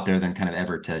tools out there than kind of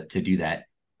ever to do that.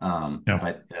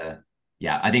 But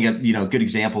I think a good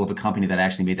example of a company that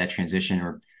actually made that transition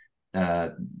or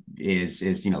is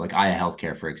like Aya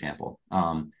Healthcare, for example.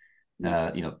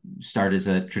 Started as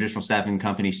a traditional staffing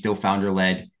company, still founder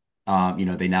led.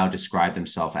 They now describe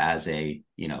themselves as a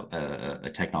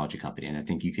technology company, and I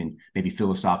think you can maybe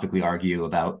philosophically argue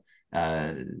about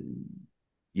are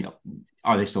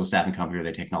they still a staffing company, or are they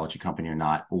a technology company or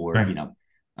not, or right.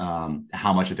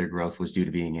 How much of their growth was due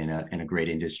to being in a great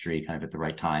industry kind of at the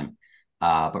right time.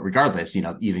 But regardless,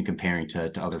 even comparing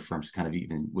to other firms kind of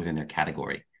even within their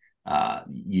category,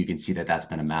 you can see that that's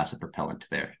been a massive propellant to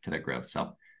their growth.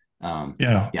 So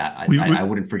I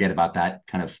wouldn't forget about that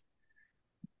kind of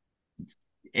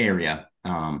area.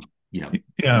 Even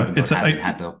though it hasn't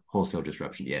had the wholesale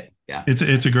disruption yet. Yeah,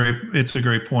 it's a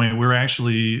great point. We're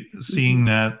actually seeing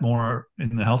that more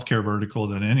in the healthcare vertical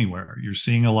than anywhere. You're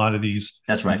seeing a lot of these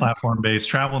platform-based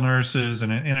travel nurses,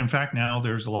 and in fact now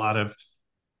there's a lot of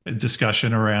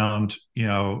discussion around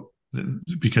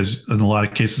because in a lot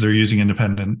of cases they're using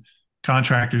independent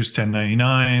contractors,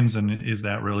 1099s, and is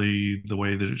that really the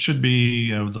way that it should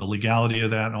be? The legality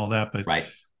of that and all that.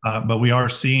 But we are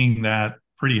seeing that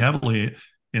pretty heavily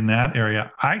in that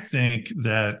area. I think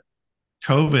that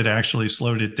COVID actually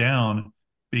slowed it down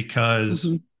because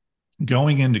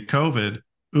going into COVID,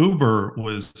 Uber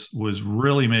was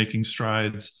really making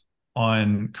strides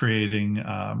on creating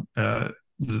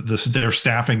their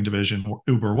staffing division,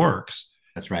 Uber Works.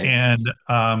 That's right. And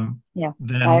then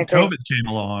COVID came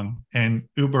along, and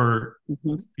Uber,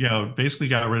 basically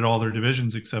got rid of all their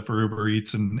divisions except for Uber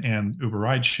Eats and Uber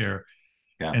Rideshare.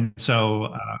 Yeah. And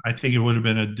so I think it would have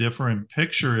been a different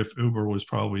picture if Uber was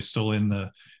probably still in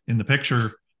the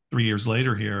picture 3 years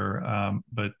later here.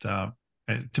 But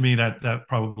to me, that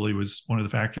probably was one of the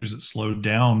factors that slowed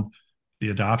down the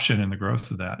adoption and the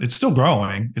growth of that. It's still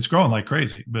growing. It's growing like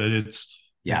crazy, but it's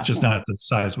just not the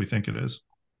size we think it is.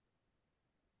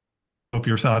 Hope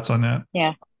your thoughts on that.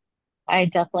 Yeah, I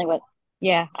definitely would.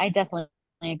 Yeah, I definitely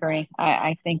agree.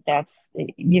 I think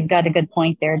you've got a good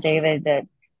point there, David, that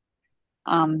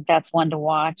that's one to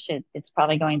watch. It's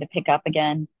probably going to pick up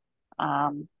again.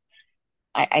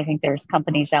 I think there's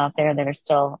companies out there that are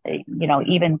still,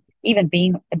 even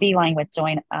Beeline with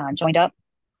joined up,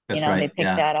 That's right. they picked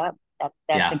that up.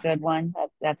 That's a good one.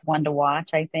 That's one to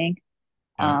watch, I think.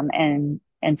 And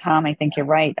Tom, I think you're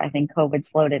right. I think COVID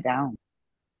slowed it down.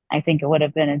 I think it would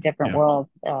have been a different world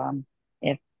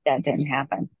if that didn't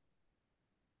happen.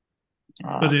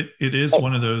 But it is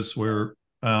one of those where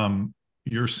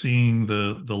you're seeing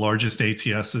the largest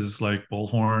ATSs like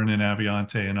Bullhorn and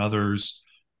Aviante and others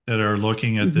that are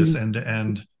looking at this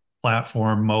end-to-end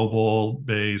platform, mobile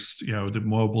based. The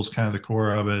mobile's kind of the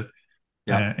core of it,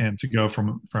 and to go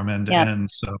from end to end.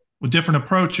 So with different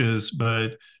approaches,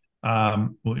 but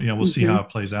we'll see how it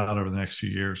plays out over the next few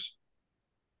years.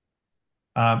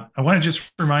 I want to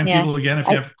just remind people again, if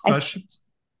you have questions.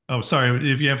 Oh, sorry.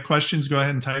 If you have questions, go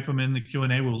ahead and type them in the Q&A.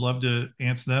 We'd love to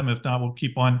answer them. If not, we'll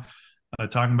keep on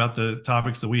talking about the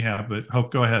topics that we have. But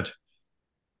Hope, go ahead.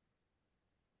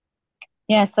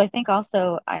 Yeah, so I think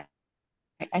also, I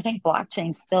think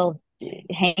blockchain's still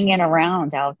hanging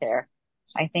around out there.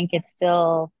 I think it's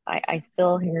still, I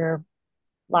still hear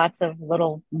lots of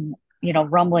little,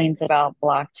 rumblings about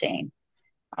blockchain.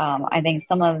 I think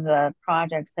some of the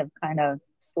projects have kind of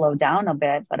slowed down a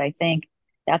bit, but I think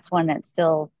that's one that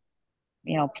still,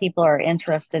 people are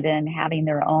interested in having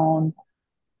their own,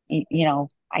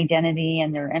 identity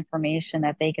and their information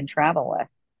that they can travel with.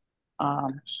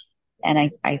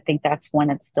 And I think that's one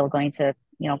that's still going to,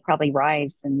 probably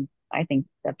rise in, I think,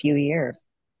 a few years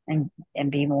and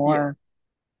be more.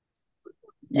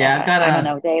 Yeah, I don't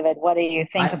know, David, what do you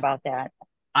think about that?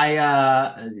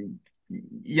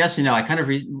 Yes and no.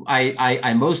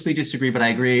 I mostly disagree, but I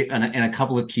agree in a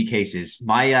couple of key cases.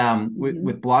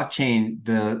 With blockchain,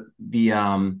 the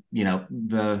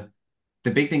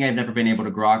big thing I've never been able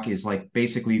to grok is like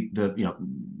basically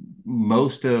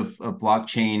most of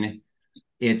blockchain.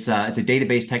 It's a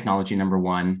database technology, number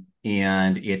one,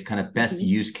 and its kind of best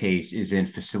use case is in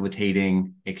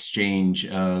facilitating exchange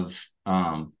of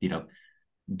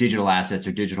digital assets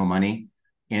or digital money.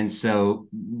 And so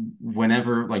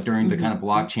whenever, like during the kind of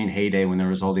blockchain heyday, when there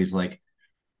was all these like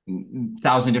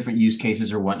 1,000 different use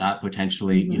cases or whatnot,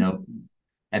 potentially,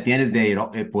 at the end of the day,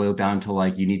 it boiled down to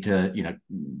like, you need to,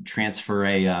 transfer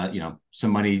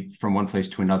some money from one place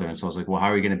to another. And so I was like, well, how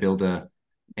are we going to build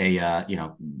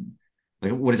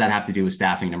like, what does that have to do with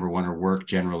staffing, number one, or work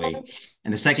generally?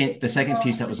 And the second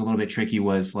piece that was a little bit tricky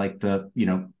was like the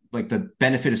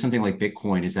benefit of something like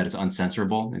Bitcoin is that it's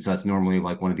uncensorable. And so that's normally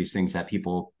like one of these things that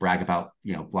people brag about,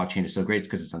 blockchain is so great. It's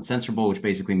because it's uncensorable, which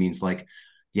basically means like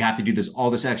you have to do all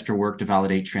this extra work to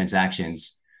validate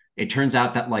transactions. It turns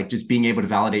out that like just being able to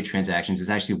validate transactions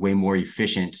is actually way more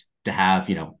efficient to have,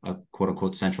 a quote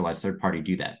unquote centralized third party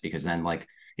do that, because then like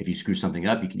if you screw something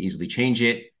up, you can easily change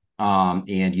it.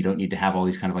 And you don't need to have all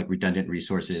these kind of like redundant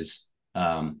resources,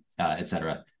 et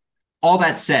cetera. All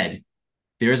that said,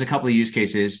 there's a couple of use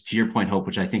cases, to your point, Hope,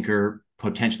 which I think are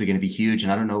potentially going to be huge.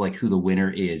 And I don't know like who the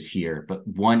winner is here, but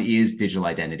one is digital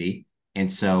identity.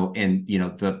 And so,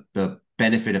 the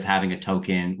benefit of having a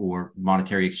token or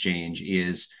monetary exchange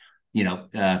is,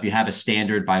 if you have a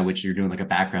standard by which you're doing like a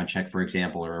background check, for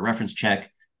example, or a reference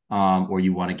check, or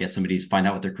you want to get somebody to find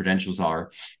out what their credentials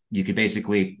are, you could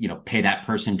basically, pay that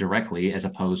person directly as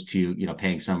opposed to,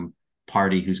 paying some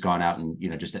party who's gone out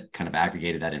and, just kind of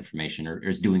aggregated that information or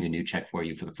is doing a new check for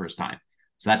you for the first time.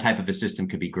 So that type of a system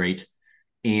could be great.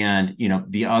 And,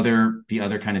 the other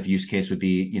kind of use case would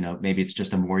be, maybe it's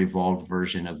just a more evolved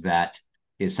version of that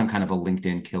is some kind of a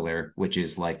LinkedIn killer, which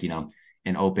is like, an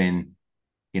open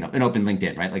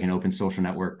LinkedIn, right? Like an open social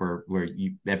network where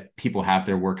that people have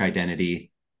their work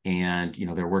identity and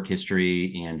their work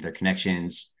history and their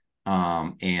connections,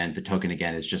 and the token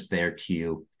again is just there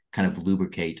to kind of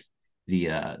lubricate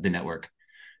the network.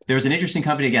 There was an interesting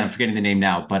company, again, I'm forgetting the name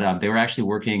now, but they were actually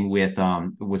working with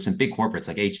some big corporates,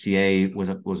 like HCA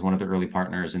was one of the early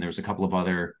partners, and there was a couple of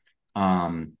other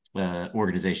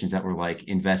organizations that were like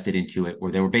invested into it,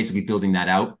 where they were basically building that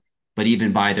out. But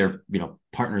even by their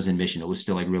partners in mission, it was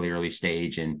still like really early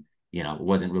stage, and it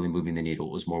wasn't really moving the needle.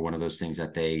 It was more one of those things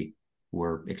that they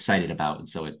were excited about, and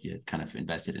so it kind of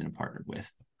invested in and partnered with.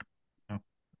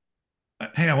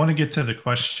 Hey, I want to get to the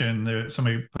question.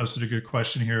 Somebody posted a good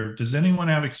question here. Does anyone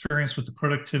have experience with the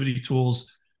productivity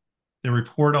tools They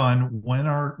report on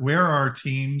where our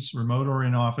teams, remote or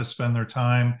in office, spend their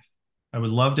time. I would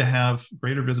love to have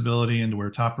greater visibility into where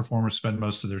top performers spend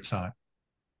most of their time.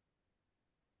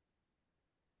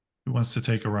 Who wants to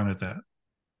take a run at that?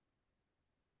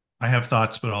 I have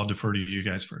thoughts, but I'll defer to you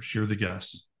guys first. You're the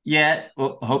guests. Yeah,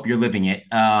 well, I hope you're living it.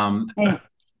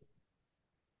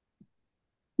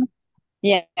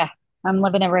 Yeah, I'm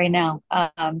living it right now.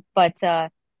 But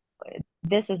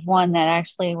this is one that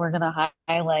actually we're going to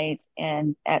highlight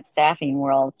in at Staffing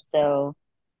World. So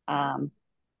um,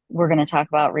 we're going to talk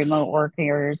about remote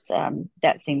workers.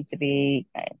 That seems to be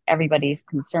everybody's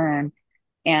concern.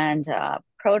 And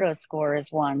Proto Score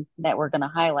is one that we're going to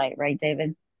highlight, right,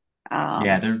 David?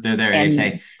 Yeah, they're there. They And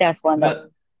say that's one that, I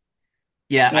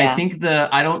yeah, think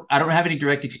I don't have any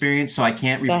direct experience, so I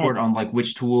can't go ahead. report on like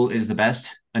which tool is the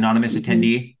best anonymous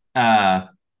attendee.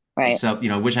 Right. So,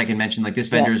 wish I could mention like this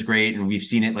vendor is great and we've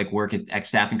seen it like work at X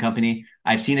staffing company.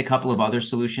 I've seen a couple of other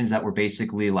solutions that were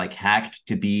basically like hacked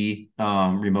to be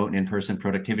remote and in-person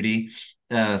productivity.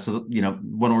 So,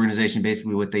 one organization,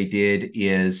 basically what they did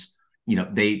is,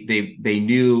 they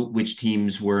knew which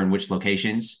teams were in which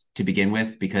locations to begin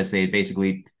with, because they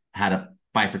basically had a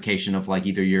bifurcation of like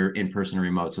either you're in-person or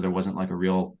remote. So there wasn't like a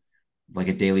real, like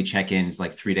a daily check-ins,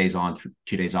 like 3 days on,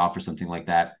 2 days off or something like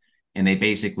that. And they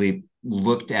basically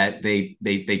looked at, they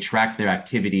tracked their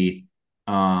activity.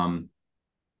 They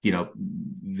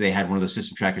had one of those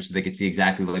system trackers so they could see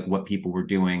exactly like what people were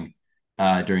doing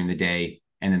during the day.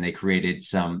 And then they created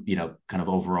some, kind of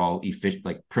overall efficient,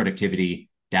 like productivity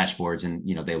dashboards. And,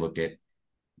 they looked at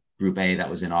group A that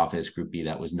was in office, group B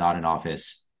that was not in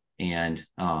office, and,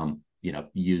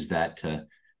 use that to,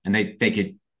 and they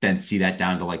could then see that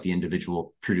down to like the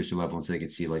individual producer level. And so they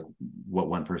could see like what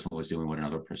one person was doing, what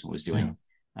another person was doing,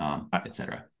 et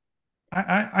cetera.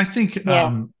 I think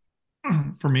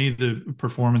for me, the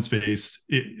performance based,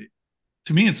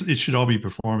 to me, it should all be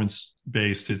performance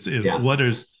based. What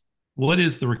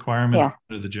is the requirement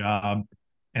of the job,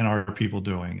 and are people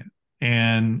doing it?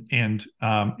 And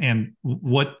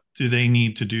what do they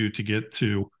need to do to get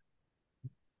to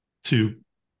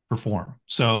perform?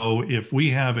 So if we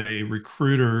have a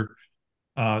recruiter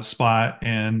spot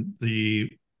and the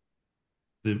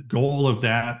goal of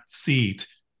that seat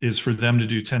is for them to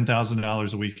do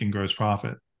 $10,000 a week in gross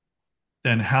profit,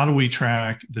 then how do we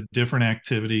track the different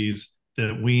activities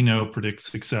that we know predict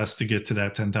success to get to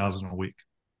that 10,000 a week?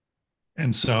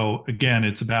 And so again,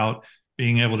 it's about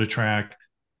being able to track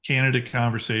candidate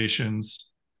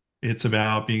conversations. It's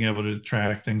about being able to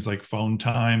track things like phone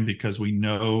time, because we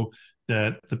know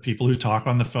that the people who talk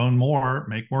on the phone more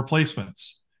make more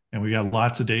placements. And we got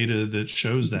lots of data that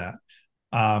shows that.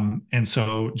 And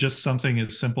so just something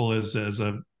as simple as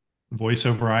a voice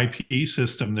over IP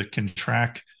system that can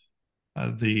track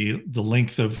the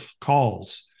length of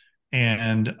calls,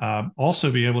 and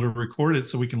also be able to record it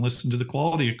so we can listen to the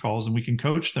quality of calls and we can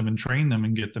coach them and train them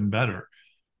and get them better.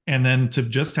 And then to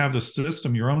just have the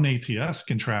system, your own ATS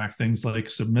can track things like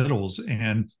submittals,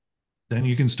 and then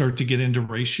you can start to get into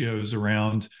ratios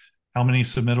around how many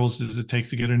submittals does it take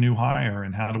to get a new hire,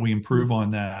 and how do we improve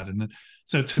on that? And then,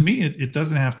 so to me, it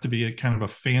doesn't have to be a kind of a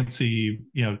fancy,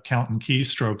 counting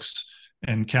keystrokes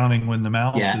and counting when the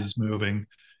mouse is moving.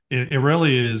 It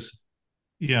really is,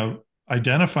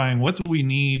 identifying what do we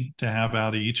need to have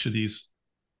out of each of these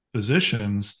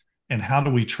positions, and how do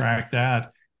we track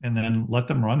that, and then let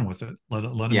them run with it. Let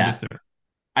them get there.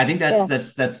 I think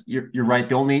that's you're right.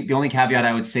 The only caveat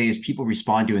I would say is people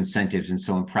respond to incentives. And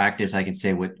so in practice, I can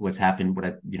say what's happened, what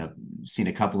I've, seen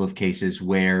a couple of cases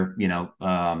where,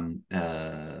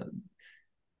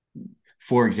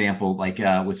 for example, like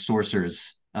with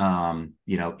sourcers,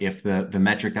 if the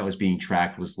metric that was being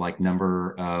tracked was like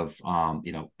number of,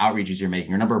 outreaches you're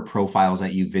making, or number of profiles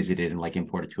that you visited and like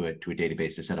imported to a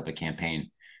database to set up a campaign.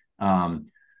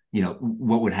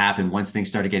 What would happen once things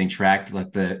started getting tracked,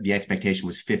 like the expectation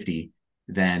was 50,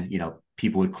 then,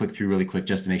 people would click through really quick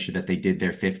just to make sure that they did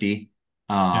their 50.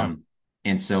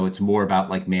 And so it's more about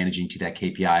like managing to that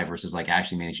KPI versus like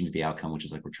actually managing to the outcome, which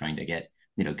is like, we're trying to get,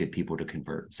 good people to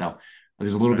convert. So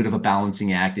there's a little bit of a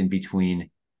balancing act in between,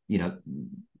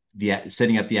 the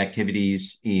setting up the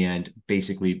activities and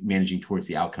basically managing towards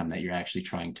the outcome that you're actually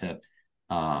trying to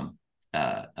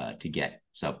get.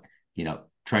 So,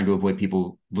 trying to avoid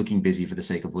people looking busy for the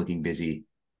sake of looking busy,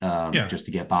 just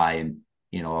to get by, and,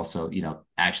 also,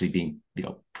 actually being,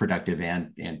 productive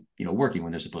and, working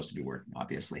when they're supposed to be working,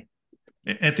 obviously.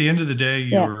 At the end of the day,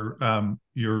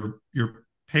 your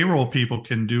payroll people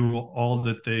can do all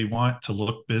that they want to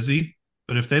look busy,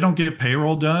 but if they don't get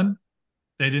payroll done,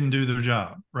 they didn't do their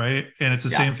job, right? And it's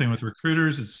the same thing with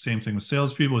recruiters. It's the same thing with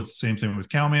salespeople. It's the same thing with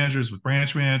account managers, with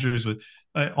branch managers, with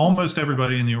almost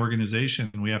everybody in the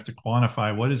organization. We have to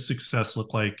quantify what does success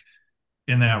look like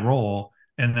in that role.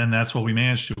 And then that's what we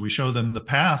manage to. We show them the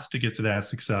path to get to that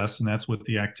success. And that's with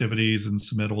the activities and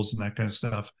submittals and that kind of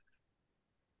stuff.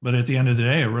 But at the end of the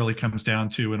day, it really comes down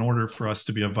to, in order for us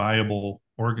to be a viable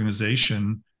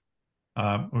organization,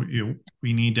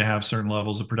 we need to have certain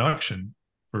levels of production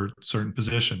for certain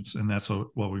positions, and that's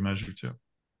what we measure to.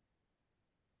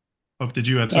 Hope, did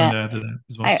you have something to add to that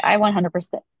as well? I 100%.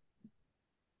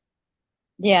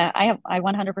 Yeah, I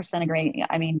 100% agree.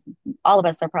 I mean, all of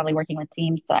us are probably working with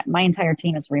teams. So my entire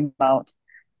team is remote.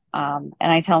 And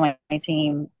I tell my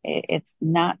team, it's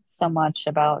not so much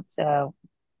about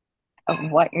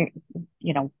what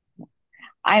you know,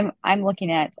 I'm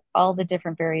looking at all the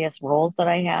different various roles that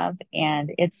I have,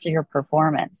 and it's your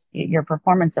performance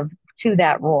of to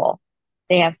that role.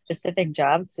 They have specific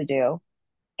jobs to do,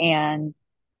 and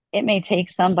it may take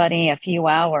somebody a few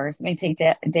hours. It may take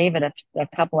David a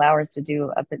couple hours to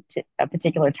do a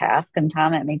particular task, and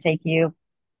Tom, it may take you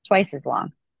twice as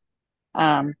long,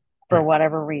 for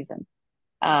whatever reason.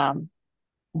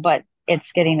 But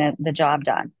it's getting the job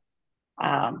done.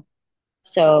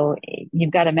 So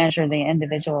you've got to measure the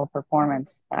individual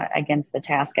performance against the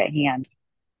task at hand,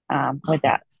 with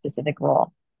that specific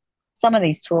role. Some of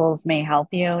these tools may help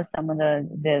you. Some of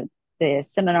the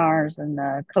seminars and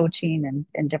the coaching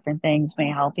and different things may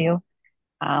help you.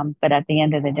 But at the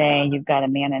end of the day, you've got to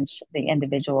manage the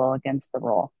individual against the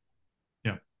role.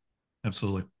 Yeah,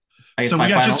 absolutely. I guess so we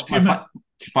got just a few minutes.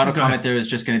 Final comment there is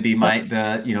just going to be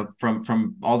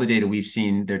from all the data we've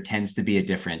seen, there tends to be a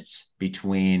difference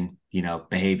between,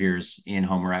 behaviors in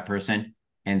home or at person.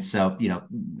 And so,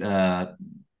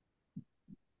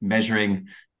 measuring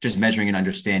and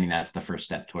understanding that's the first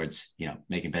step towards,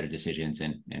 making better decisions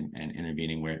and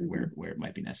intervening where it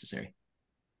might be necessary.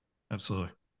 Absolutely.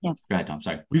 Yeah. Go ahead, Tom.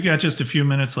 Sorry. We've got just a few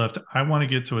minutes left. I want to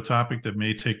get to a topic that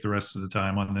may take the rest of the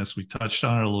time on this. We touched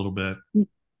on it a little bit.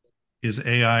 Is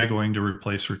AI going to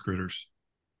replace recruiters?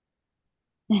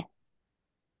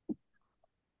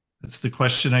 That's the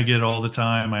question I get all the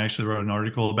time. I actually wrote an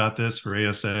article about this for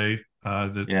ASA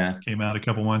that came out a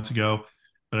couple months ago,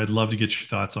 but I'd love to get your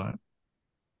thoughts on it.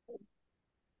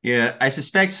 Yeah, I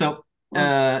suspect so.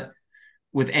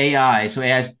 With AI, so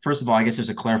AI, first of all, I guess there's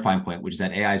a clarifying point, which is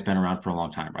that AI has been around for a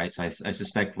long time, right? So I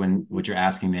suspect what you're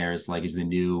asking there is the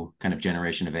new kind of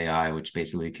generation of AI, which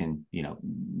basically can,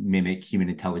 mimic human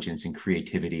intelligence and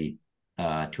creativity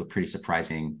to a pretty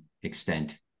surprising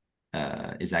extent.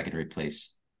 Is that going to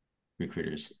replace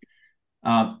recruiters?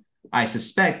 I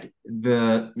suspect I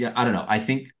don't know. I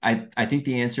think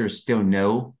the answer is still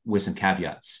no, with some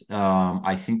caveats.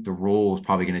 I think the role is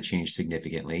probably going to change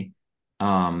significantly.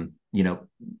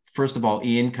 First of all,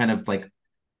 in kind of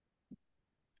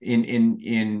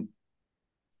in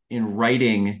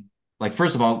writing,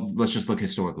 first of all, let's just look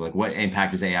historically, what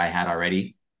impact has AI had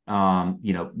already?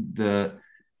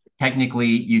 Technically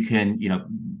you can,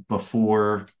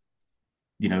 before,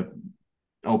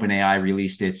 OpenAI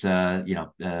released its,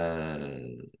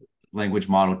 language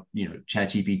model,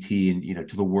 ChatGPT and,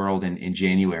 to the world in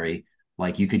January,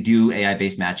 you could do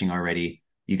AI-based matching already.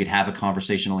 You could have a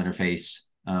conversational interface.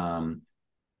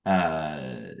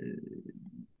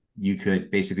 You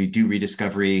could basically do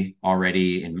rediscovery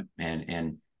already, and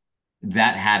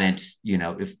that hadn't,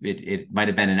 if it might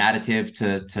have been an additive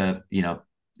to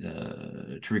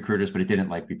recruiters, but it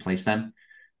didn't replace them.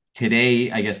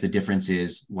 Today, I guess the difference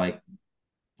is I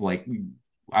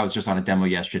was just on a demo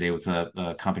yesterday with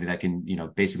a company that can,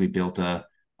 basically built a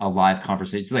live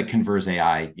conversation. It's like Converse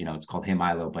AI, it's called Hey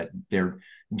Milo, but they're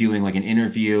doing an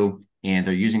interview, and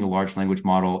they're using a large language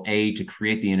model, A, to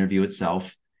create the interview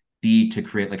itself, B, to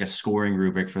create a scoring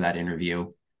rubric for that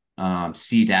interview,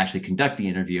 C, to actually conduct the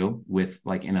interview with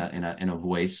in a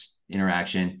voice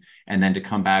interaction, and then to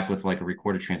come back with a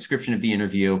recorded transcription of the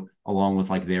interview, along with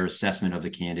their assessment of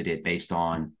the candidate based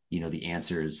on, the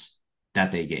answers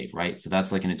that they gave, right? So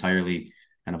that's an entirely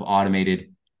kind of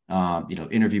automated,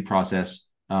 interview process.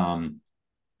 So,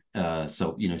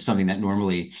 something that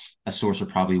normally a sourcer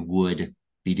probably would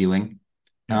be doing.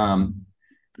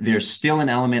 There's still an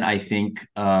element, I think,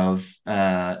 of,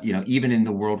 even in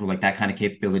the world where that kind of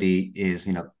capability is,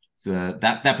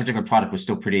 that particular product was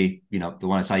still pretty, the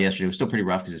one I saw yesterday was still pretty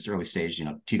rough because it's early stage,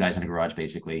 two guys in a garage,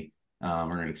 basically,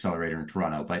 or an accelerator in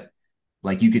Toronto.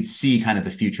 But you could see kind of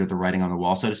the future of the writing on the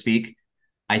wall, so to speak.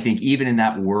 I think even in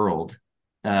that world,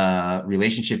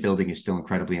 relationship building is still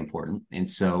incredibly important. And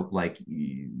so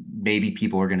maybe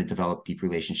people are going to develop deep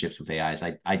relationships with AIs.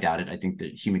 I doubt it. I think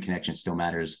that human connection still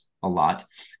matters a lot.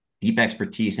 deep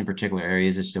expertise in particular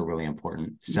areas is still really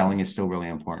important. Selling is still really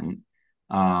important.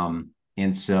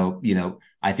 And so,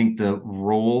 I think the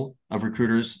role of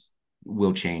recruiters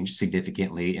will change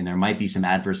significantly, and there might be some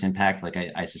adverse impact. Like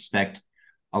I suspect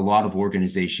a lot of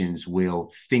organizations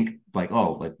will think like,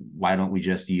 oh, like, why don't we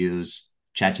just use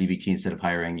ChatGPT instead of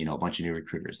hiring, a bunch of new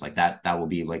recruiters? Like that will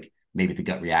be like maybe the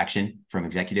gut reaction from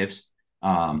executives.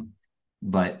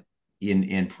 But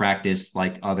in practice,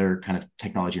 like other kind of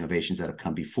technology innovations that have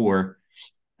come before,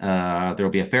 there will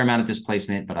be a fair amount of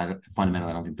displacement, but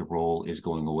fundamentally, I don't think the role is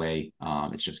going away.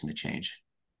 It's just going to change.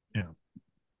 Yeah.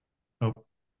 Oh.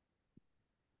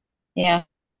 Yeah.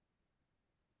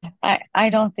 I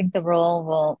don't think the role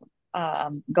will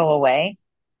go away.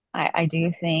 I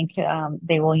do think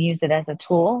they will use it as a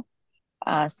tool,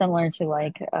 similar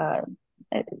to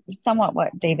somewhat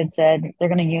what David said. They're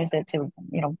going to use it to,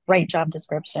 write job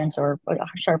descriptions or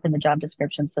sharpen the job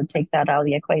descriptions. So take that out of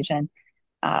the equation.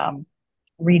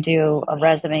 Redo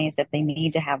resumes if they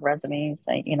need to have resumes.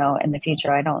 In the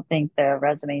future, I don't think the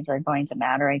resumes are going to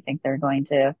matter. I think they're going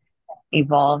to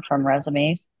evolve from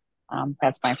resumes.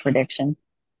 That's my prediction,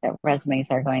 that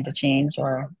resumes are going to change,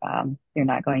 or you're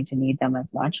not going to need them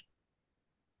as much.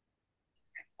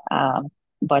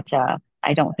 But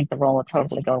I don't think the role will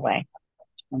totally go away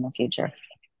in the future.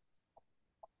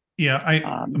 Yeah,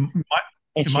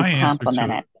 it should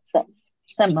complement it. So,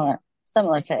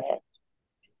 similar to it.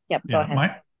 Yep. Yeah, go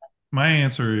ahead. My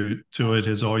answer to it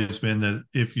has always been that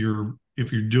if you're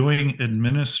doing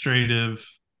administrative,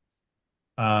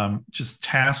 just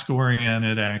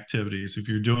task-oriented activities, if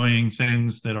you're doing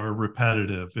things that are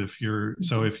repetitive, if you're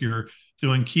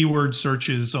doing keyword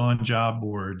searches on job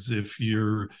boards, if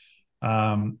you're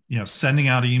sending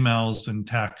out emails and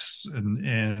texts,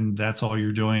 and that's all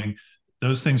you're doing,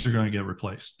 those things are going to get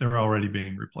replaced. They're already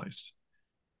being replaced.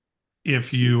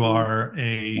 If you are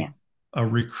a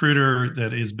recruiter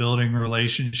that is building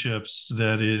relationships,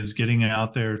 that is getting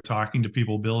out there, talking to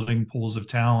people, building pools of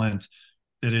talent,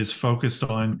 that is focused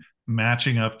on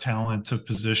matching up talent to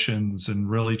positions and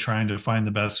really trying to find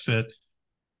the best fit,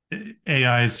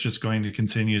 AI is just going to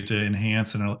continue to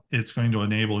enhance, and it's going to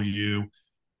enable you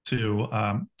to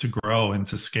grow and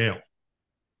to scale.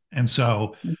 And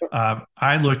so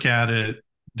I look at it,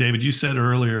 David, you said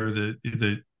earlier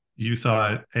that you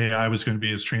thought AI was going to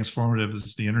be as transformative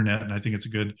as the internet, and I think it's a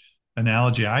good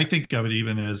analogy. I think of it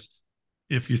even as,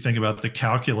 if you think about the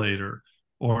calculator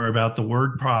or about the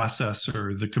word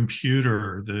processor, the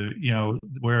computer,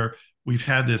 where we've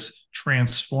had this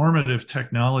transformative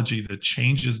technology that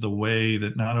changes the way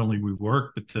that not only we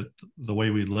work, but the way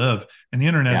we live. And the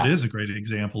internet is a great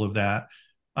example of that.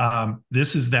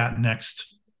 This is that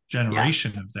next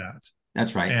generation of that.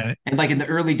 That's right. And like in the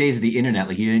early days of the internet,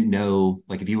 like you didn't know,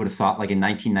 like if you would have thought, like in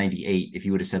 1998, if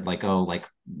you would have said like, oh, like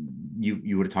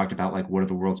you would have talked about like what are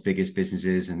the world's biggest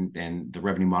businesses and the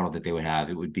revenue model that they would have,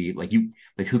 it would be like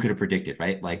who could have predicted,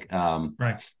 right? Like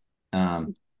right.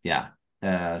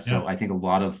 So I think a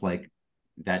lot of like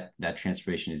that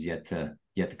transformation is yet to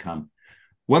come.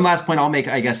 One last point I'll make,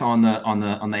 I guess, on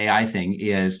the AI thing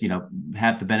is,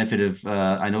 have the benefit of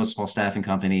I know a small staffing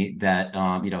company that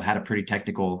had a pretty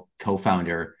technical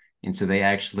co-founder, and so they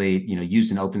actually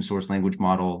used an open source language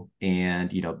model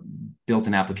and built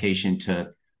an application to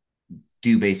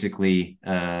do basically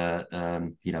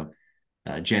Gen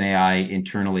AI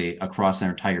internally across their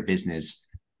entire business.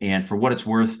 And for what it's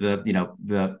worth,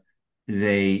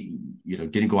 they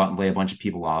didn't go out and lay a bunch of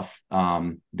people off.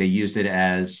 They used it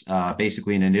as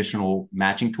basically an initial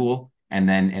matching tool and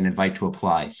then an invite to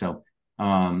apply. So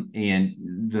and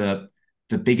the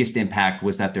biggest impact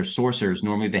was that their sourcers,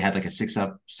 normally they had like a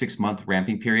 6-month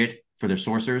ramping period for their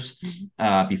sourcers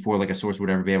before like a source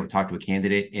would ever be able to talk to a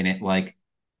candidate, and it like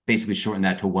basically shortened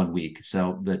that to 1 week.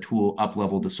 So the tool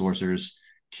up-leveled the sourcers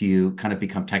to kind of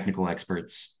become technical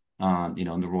experts in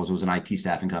the roles. It was an IT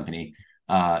staffing company.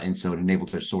 And so it enabled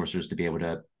their sourcers to be able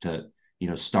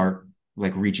to start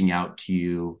like reaching out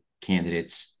to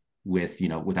candidates with,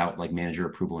 without like manager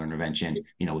approval or intervention,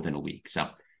 within a week. So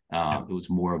it was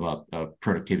more of a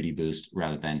productivity boost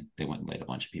rather than they went and laid a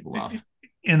bunch of people off.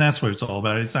 And that's what it's all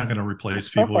about. It's not going to replace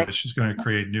people. It's just going to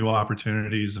create new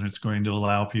opportunities, and it's going to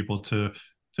allow people to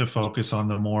focus on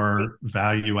the more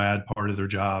value add part of their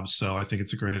jobs. So I think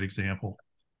it's a great example.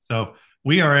 So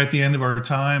we are at the end of our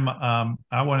time.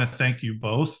 I want to thank you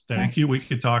both. Thank you. We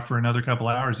could talk for another couple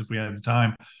hours if we had the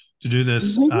time to do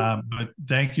this. But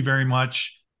thank you very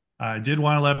much. I did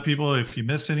want to let people, if you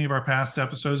missed any of our past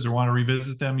episodes or want to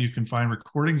revisit them, you can find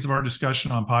recordings of our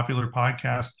discussion on popular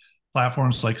podcast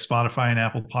platforms like Spotify and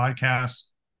Apple Podcasts.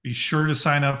 Be sure to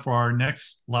sign up for our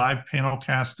next live panel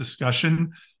cast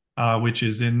discussion which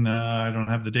is in, I don't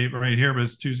have the date right here, but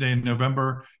it's Tuesday in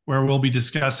November, where we'll be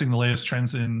discussing the latest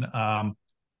trends in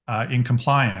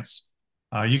compliance.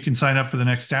 You can sign up for the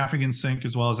next Staffing in Sync,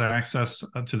 as well as access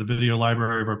to the video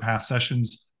library of our past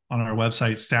sessions on our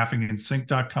website,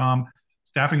 staffinginsync.com.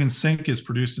 Staffing in Sync is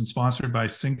produced and sponsored by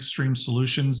SyncStream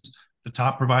Solutions, the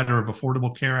top provider of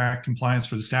Affordable Care Act compliance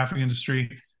for the staffing industry,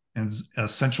 and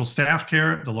Essential Staff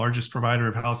Care, the largest provider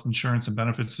of health insurance and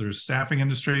benefits to the staffing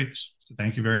industry. So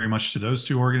thank you very much to those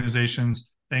two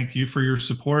organizations. Thank you for your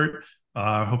support.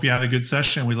 Hope you had a good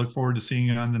session. We look forward to seeing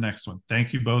you on the next one.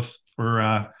 Thank you both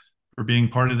for being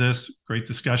part of this. Great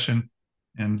discussion.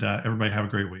 And everybody have a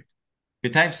great week.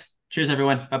 Good times. Cheers,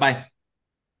 everyone. Bye-bye.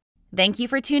 Thank you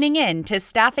for tuning in to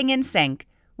Staffing in Sync.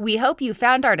 We hope you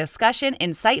found our discussion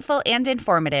insightful and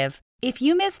informative. If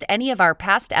you missed any of our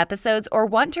past episodes or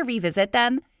want to revisit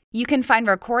them, you can find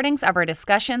recordings of our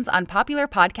discussions on popular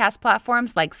podcast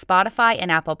platforms like Spotify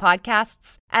and Apple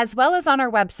Podcasts, as well as on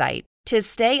our website. To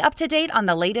stay up to date on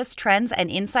the latest trends and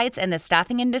insights in the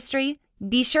staffing industry,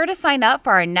 be sure to sign up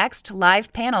for our next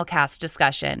live panel cast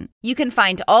discussion. You can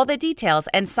find all the details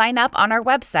and sign up on our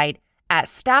website at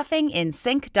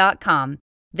staffinginsync.com.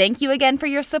 Thank you again for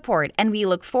your support, and we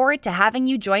look forward to having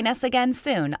you join us again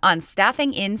soon on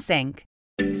Staffing in Sync.